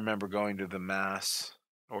remember going to the Mass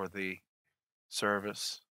or the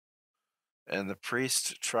service, and the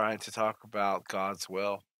priest trying to talk about God's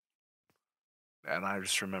will, and I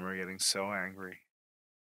just remember getting so angry.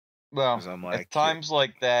 Well, like, at times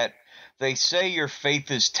like that, they say your faith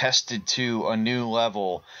is tested to a new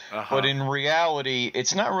level, but in reality,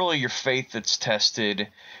 it's not really your faith that's tested,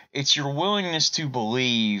 it's your willingness to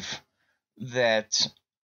believe that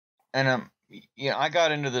and I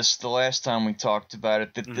got into this the last time we talked about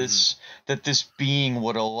it, that this being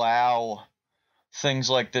would allow things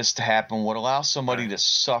like this to happen, would allow somebody to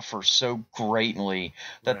suffer so greatly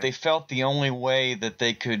that they felt the only way that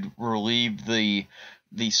they could relieve the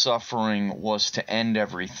suffering was to end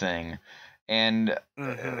everything. And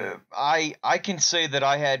I can say that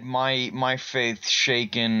I had my faith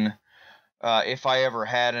shaken, if I ever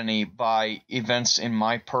had any, by events in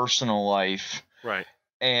my personal life. Right.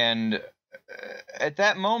 And at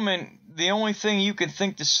that moment, the only thing you can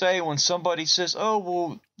think to say when somebody says, "Oh,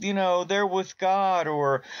 well, they're with God,"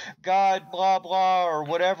 or "God, blah blah," or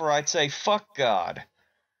whatever, I'd say, "Fuck God."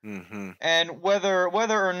 And whether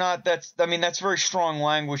or not that's very strong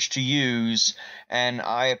language to use, and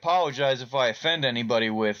I apologize if I offend anybody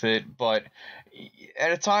with it, but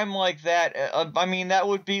at a time like that, that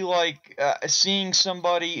would be like seeing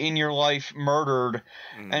somebody in your life murdered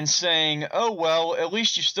and saying, "Oh, well, at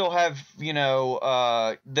least you still have,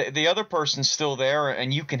 the other person's still there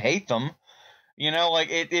and you can hate them."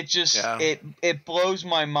 It blows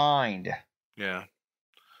my mind. Yeah.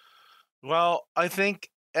 Well, I think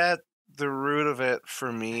at the root of it for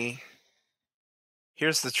me,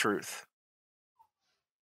 here's the truth.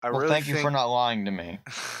 Thank you for not lying to me.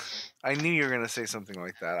 I knew you were going to say something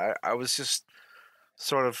like that. I was just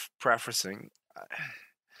sort of prefacing.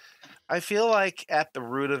 I feel like at the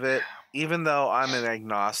root of it, even though I'm an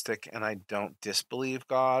agnostic and I don't disbelieve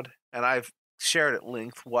God, and I've shared at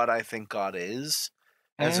length what I think God is,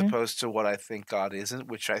 as opposed to what I think God isn't,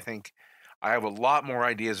 which I think I have a lot more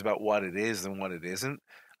ideas about what it is than what it isn't.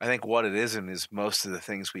 I think what it isn't is most of the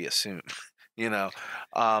things we assume,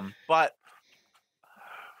 but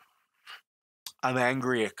I'm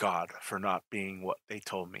angry at God for not being what they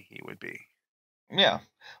told me he would be. Yeah.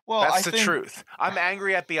 Well, that's the truth. I'm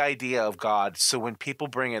angry at the idea of God. So when people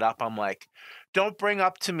bring it up, I'm like, don't bring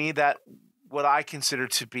up to me that what I consider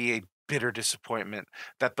to be a bitter disappointment,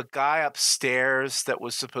 that the guy upstairs that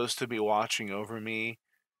was supposed to be watching over me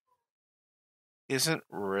isn't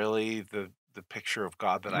really the picture of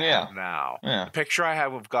God that I have now. Yeah. The picture I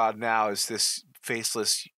have of God now is this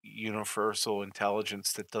faceless universal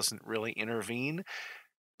intelligence that doesn't really intervene.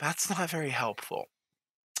 That's not very helpful.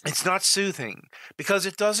 It's not soothing because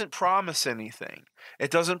it doesn't promise anything.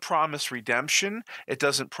 It doesn't promise redemption. It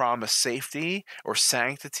doesn't promise safety or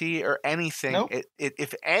sanctity or anything. Nope.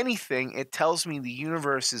 If anything, it tells me the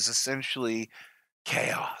universe is essentially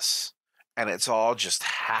chaos and it's all just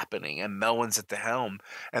happening and no one's at the helm.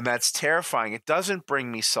 And that's terrifying. It doesn't bring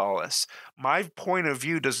me solace. My point of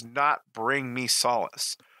view does not bring me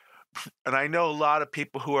solace. And I know a lot of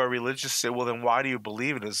people who are religious say, well, then why do you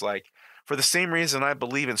believe it? It's like, for the same reason I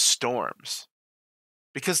believe in storms.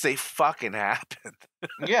 Because they fucking happen.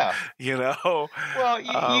 Yeah. Well,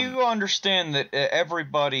 you understand that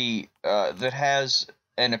everybody that has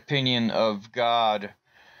an opinion of God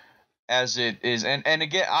as it is, and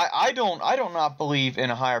again, I don't not believe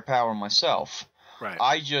in a higher power myself. Right.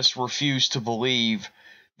 I just refuse to believe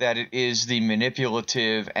that it is the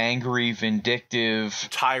manipulative, angry, vindictive,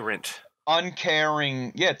 tyrant,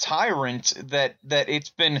 uncaring, tyrant that it's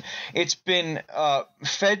been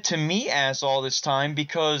fed to me as all this time,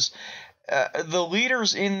 because the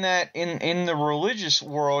leaders in the religious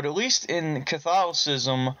world, at least in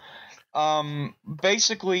Catholicism,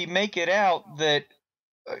 basically make it out that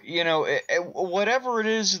whatever it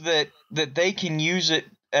is that they can use it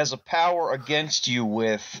as a power against you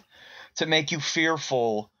with to make you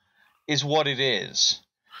fearful is what it is.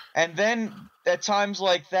 And then at times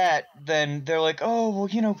like that, then they're like, "Oh,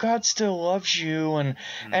 well, God still loves you," and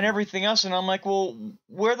everything else. And I'm like, well,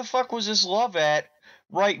 where the fuck was this love at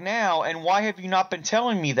right now? And why have you not been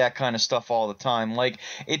telling me that kind of stuff all the time? Like,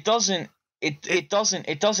 it doesn't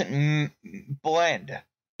blend.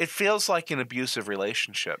 It feels like an abusive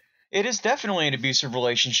relationship. It is definitely an abusive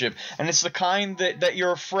relationship, and it's the kind that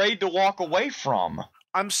you're afraid to walk away from.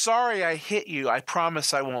 I'm sorry I hit you. I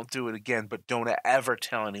promise I won't do it again, but don't ever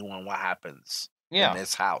tell anyone what happens in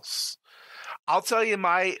this house. I'll tell you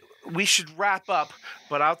we should wrap up,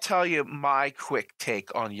 but I'll tell you my quick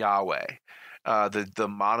take on Yahweh. The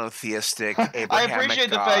monotheistic Abrahamic I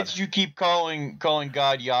appreciate God. The fact that you keep calling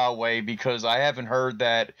God Yahweh, because I haven't heard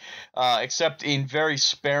that except in very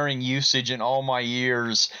sparing usage in all my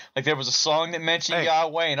years. Like, there was a song that mentioned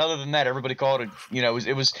Yahweh, and other than that, everybody called it.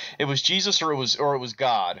 It was Jesus or it was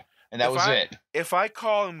God, and that was it. If I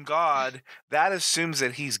call him God, that assumes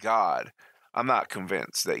that he's God. I'm not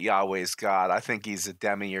convinced that Yahweh's God. I think he's a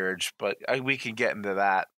demiurge, but we can get into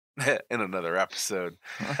that in another episode.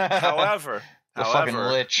 However, fucking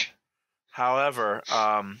lich. However,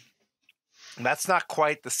 That's not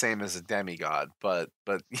quite the same as a demigod, but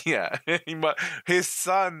yeah, his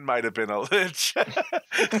son might have been a lich.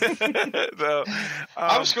 So,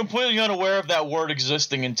 I was completely unaware of that word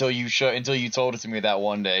existing until you told it to me that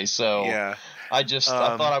one day. So yeah. I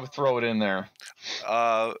thought I would throw it in there.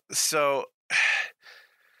 So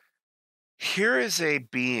here is a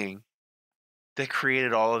being that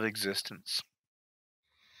created all of existence,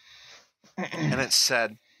 and it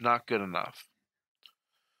said, "Not good enough.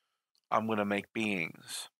 I'm going to make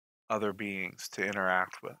other beings to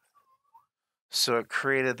interact with." So it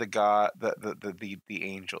created the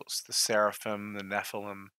angels, the seraphim, the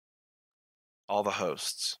Nephilim, all the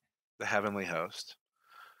hosts, the heavenly host.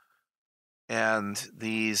 And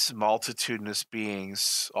these multitudinous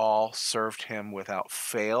beings all served him without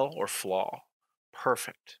fail or flaw,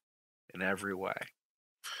 perfect in every way.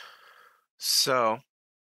 So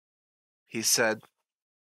he said,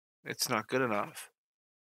 "It's not good enough.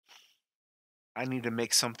 I need to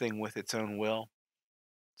make something with its own will,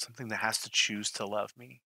 something that has to choose to love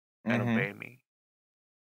me and Mm-hmm. obey me."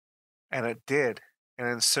 And it did. And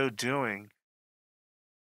in so doing,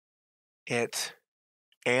 it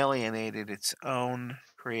alienated its own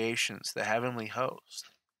creations, the heavenly host.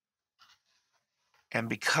 And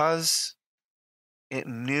because it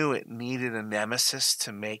knew it needed a nemesis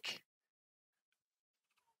to make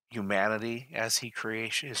humanity as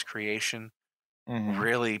his creation Mm-hmm.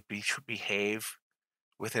 really behave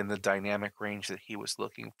within the dynamic range that he was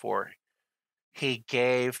looking for, he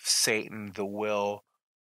gave Satan the will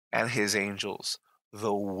and his angels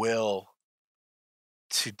the will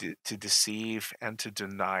to deceive and to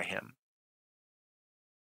deny him.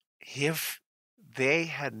 If they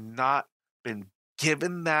had not been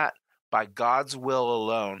given that by God's will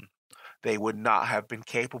alone, they would not have been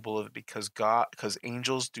capable of it, because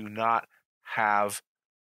angels do not have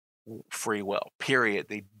free will. Period.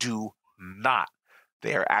 They do not.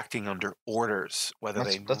 They are acting under orders, whether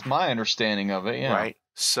That's my understanding of it. Yeah. right.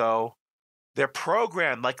 So they're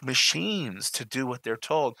programmed like machines to do what they're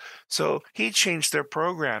told. So he changed their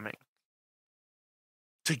programming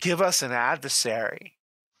to give us an adversary,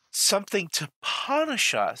 something to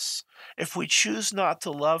punish us if we choose not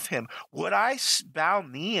to love him. Would I bow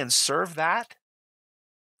knee and serve that?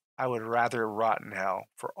 I would rather rot in hell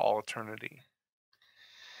for all eternity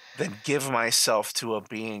than give myself to a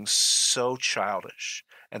being so childish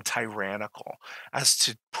and tyrannical as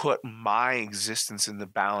to put my existence in the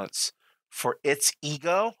balance for its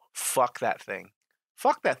ego. Fuck that thing.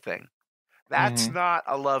 Fuck that thing. That's Mm-hmm. not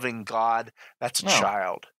a loving God. That's a No.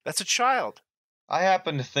 child. That's a child. I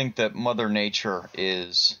happen to think that Mother Nature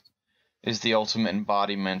is the ultimate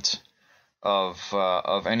embodiment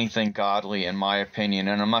of anything godly, in my opinion.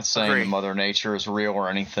 And I'm not saying that Agree. Mother Nature is real or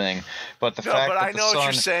anything, but the No, fact but that I the know what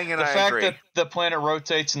you're sun, saying, and the I fact agree. that the planet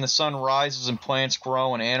rotates and the sun rises and plants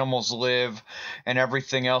grow and animals live and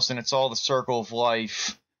everything else, and it's all the circle of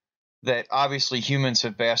life that obviously humans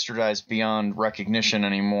have bastardized beyond recognition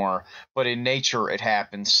anymore. But in nature, it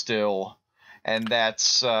happens still. And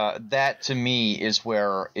that's that to me is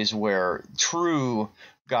where true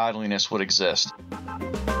godliness would exist.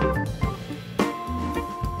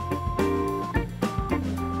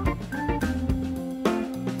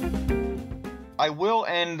 I will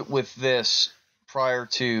end with this prior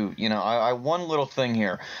to, I one little thing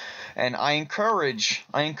here. And I encourage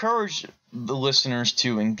the listeners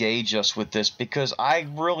to engage us with this, because I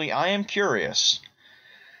am curious.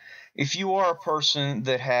 If you are a person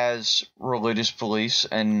that has religious beliefs,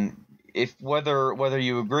 and if whether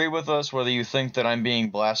you agree with us, whether you think that I'm being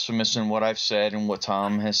blasphemous in what I've said and what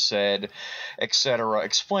Tom has said, etc.,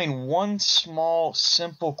 explain one small,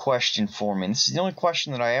 simple question for me. And this is the only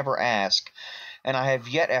question that I ever ask, and I have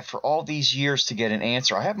yet, after all these years, to get an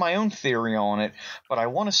answer. I have my own theory on it, but I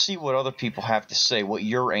want to see what other people have to say, what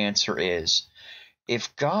your answer is.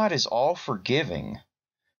 If God is all forgiving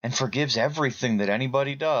and forgives everything that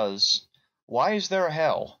anybody does, why is there a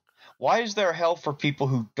hell? Why is there a hell for people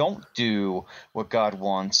who don't do what God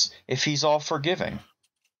wants if he's all forgiving? Dude,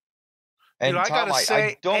 And I Tom, gotta I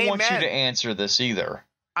say, don't want you amen. to answer this either.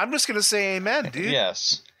 I'm just gonna say amen, dude.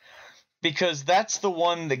 Yes. Because that's the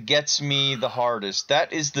one that gets me the hardest.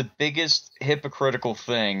 That is the biggest hypocritical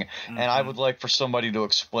thing, and I would like for somebody to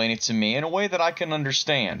explain it to me in a way that I can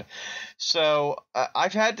understand. So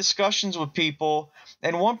I've had discussions with people,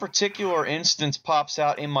 and one particular instance pops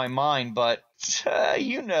out in my mind, but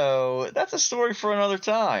that's a story for another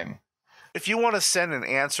time. If you want to send an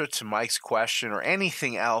answer to Mike's question or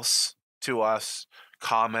anything else to us,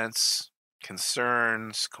 comments,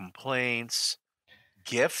 concerns, complaints,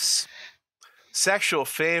 gifts, sexual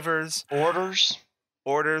favors, Orders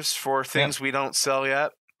orders for things we don't sell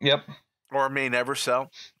yet, Yep. or may never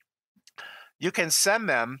sell, you can send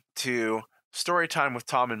them to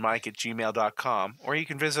storytimewithtomandmike@gmail.com, or you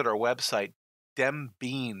can visit our website,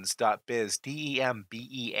 dembeans.biz,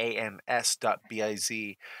 DEMBEANS.biz,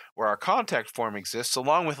 where our contact form exists,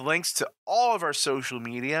 along with links to all of our social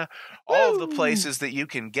media, all of the places that you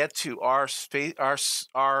can get to our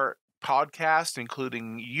podcast,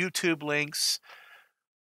 including YouTube links,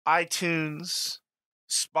 iTunes,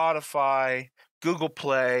 Spotify, Google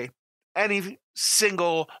Play, any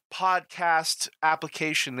single podcast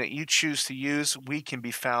application that you choose to use, we can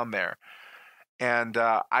be found there. And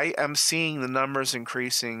I am seeing the numbers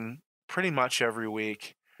increasing pretty much every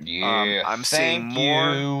week. Yeah, I'm seeing thank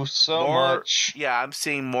you so much. Yeah, I'm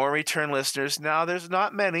seeing more return listeners. Now, there's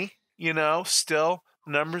not many, still,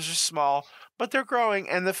 numbers are small, but they're growing.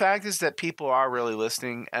 And the fact is that people are really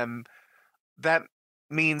listening, and that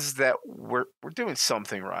means that we're doing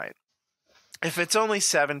something right. If it's only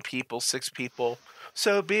 7 people, 6 people,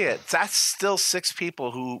 so be it. That's still 6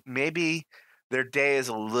 people who maybe their day is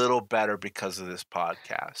a little better because of this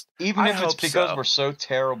podcast. Even if it's because so. we're so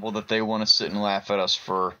terrible that they want to sit and laugh at us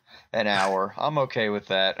for an hour, I'm okay with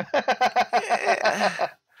that. Yeah,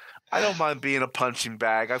 I don't mind being a punching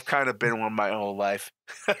bag. I've kind of been one my whole life.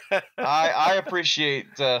 I appreciate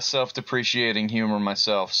self-depreciating humor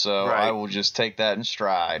myself, so Right. I will just take that in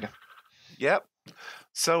stride. Yep.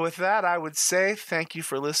 So with that, I would say thank you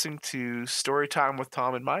for listening to Storytime with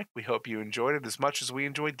Tom and Mike. We hope you enjoyed it as much as we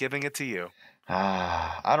enjoyed giving it to you.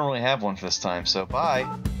 I don't really have one for this time, so bye.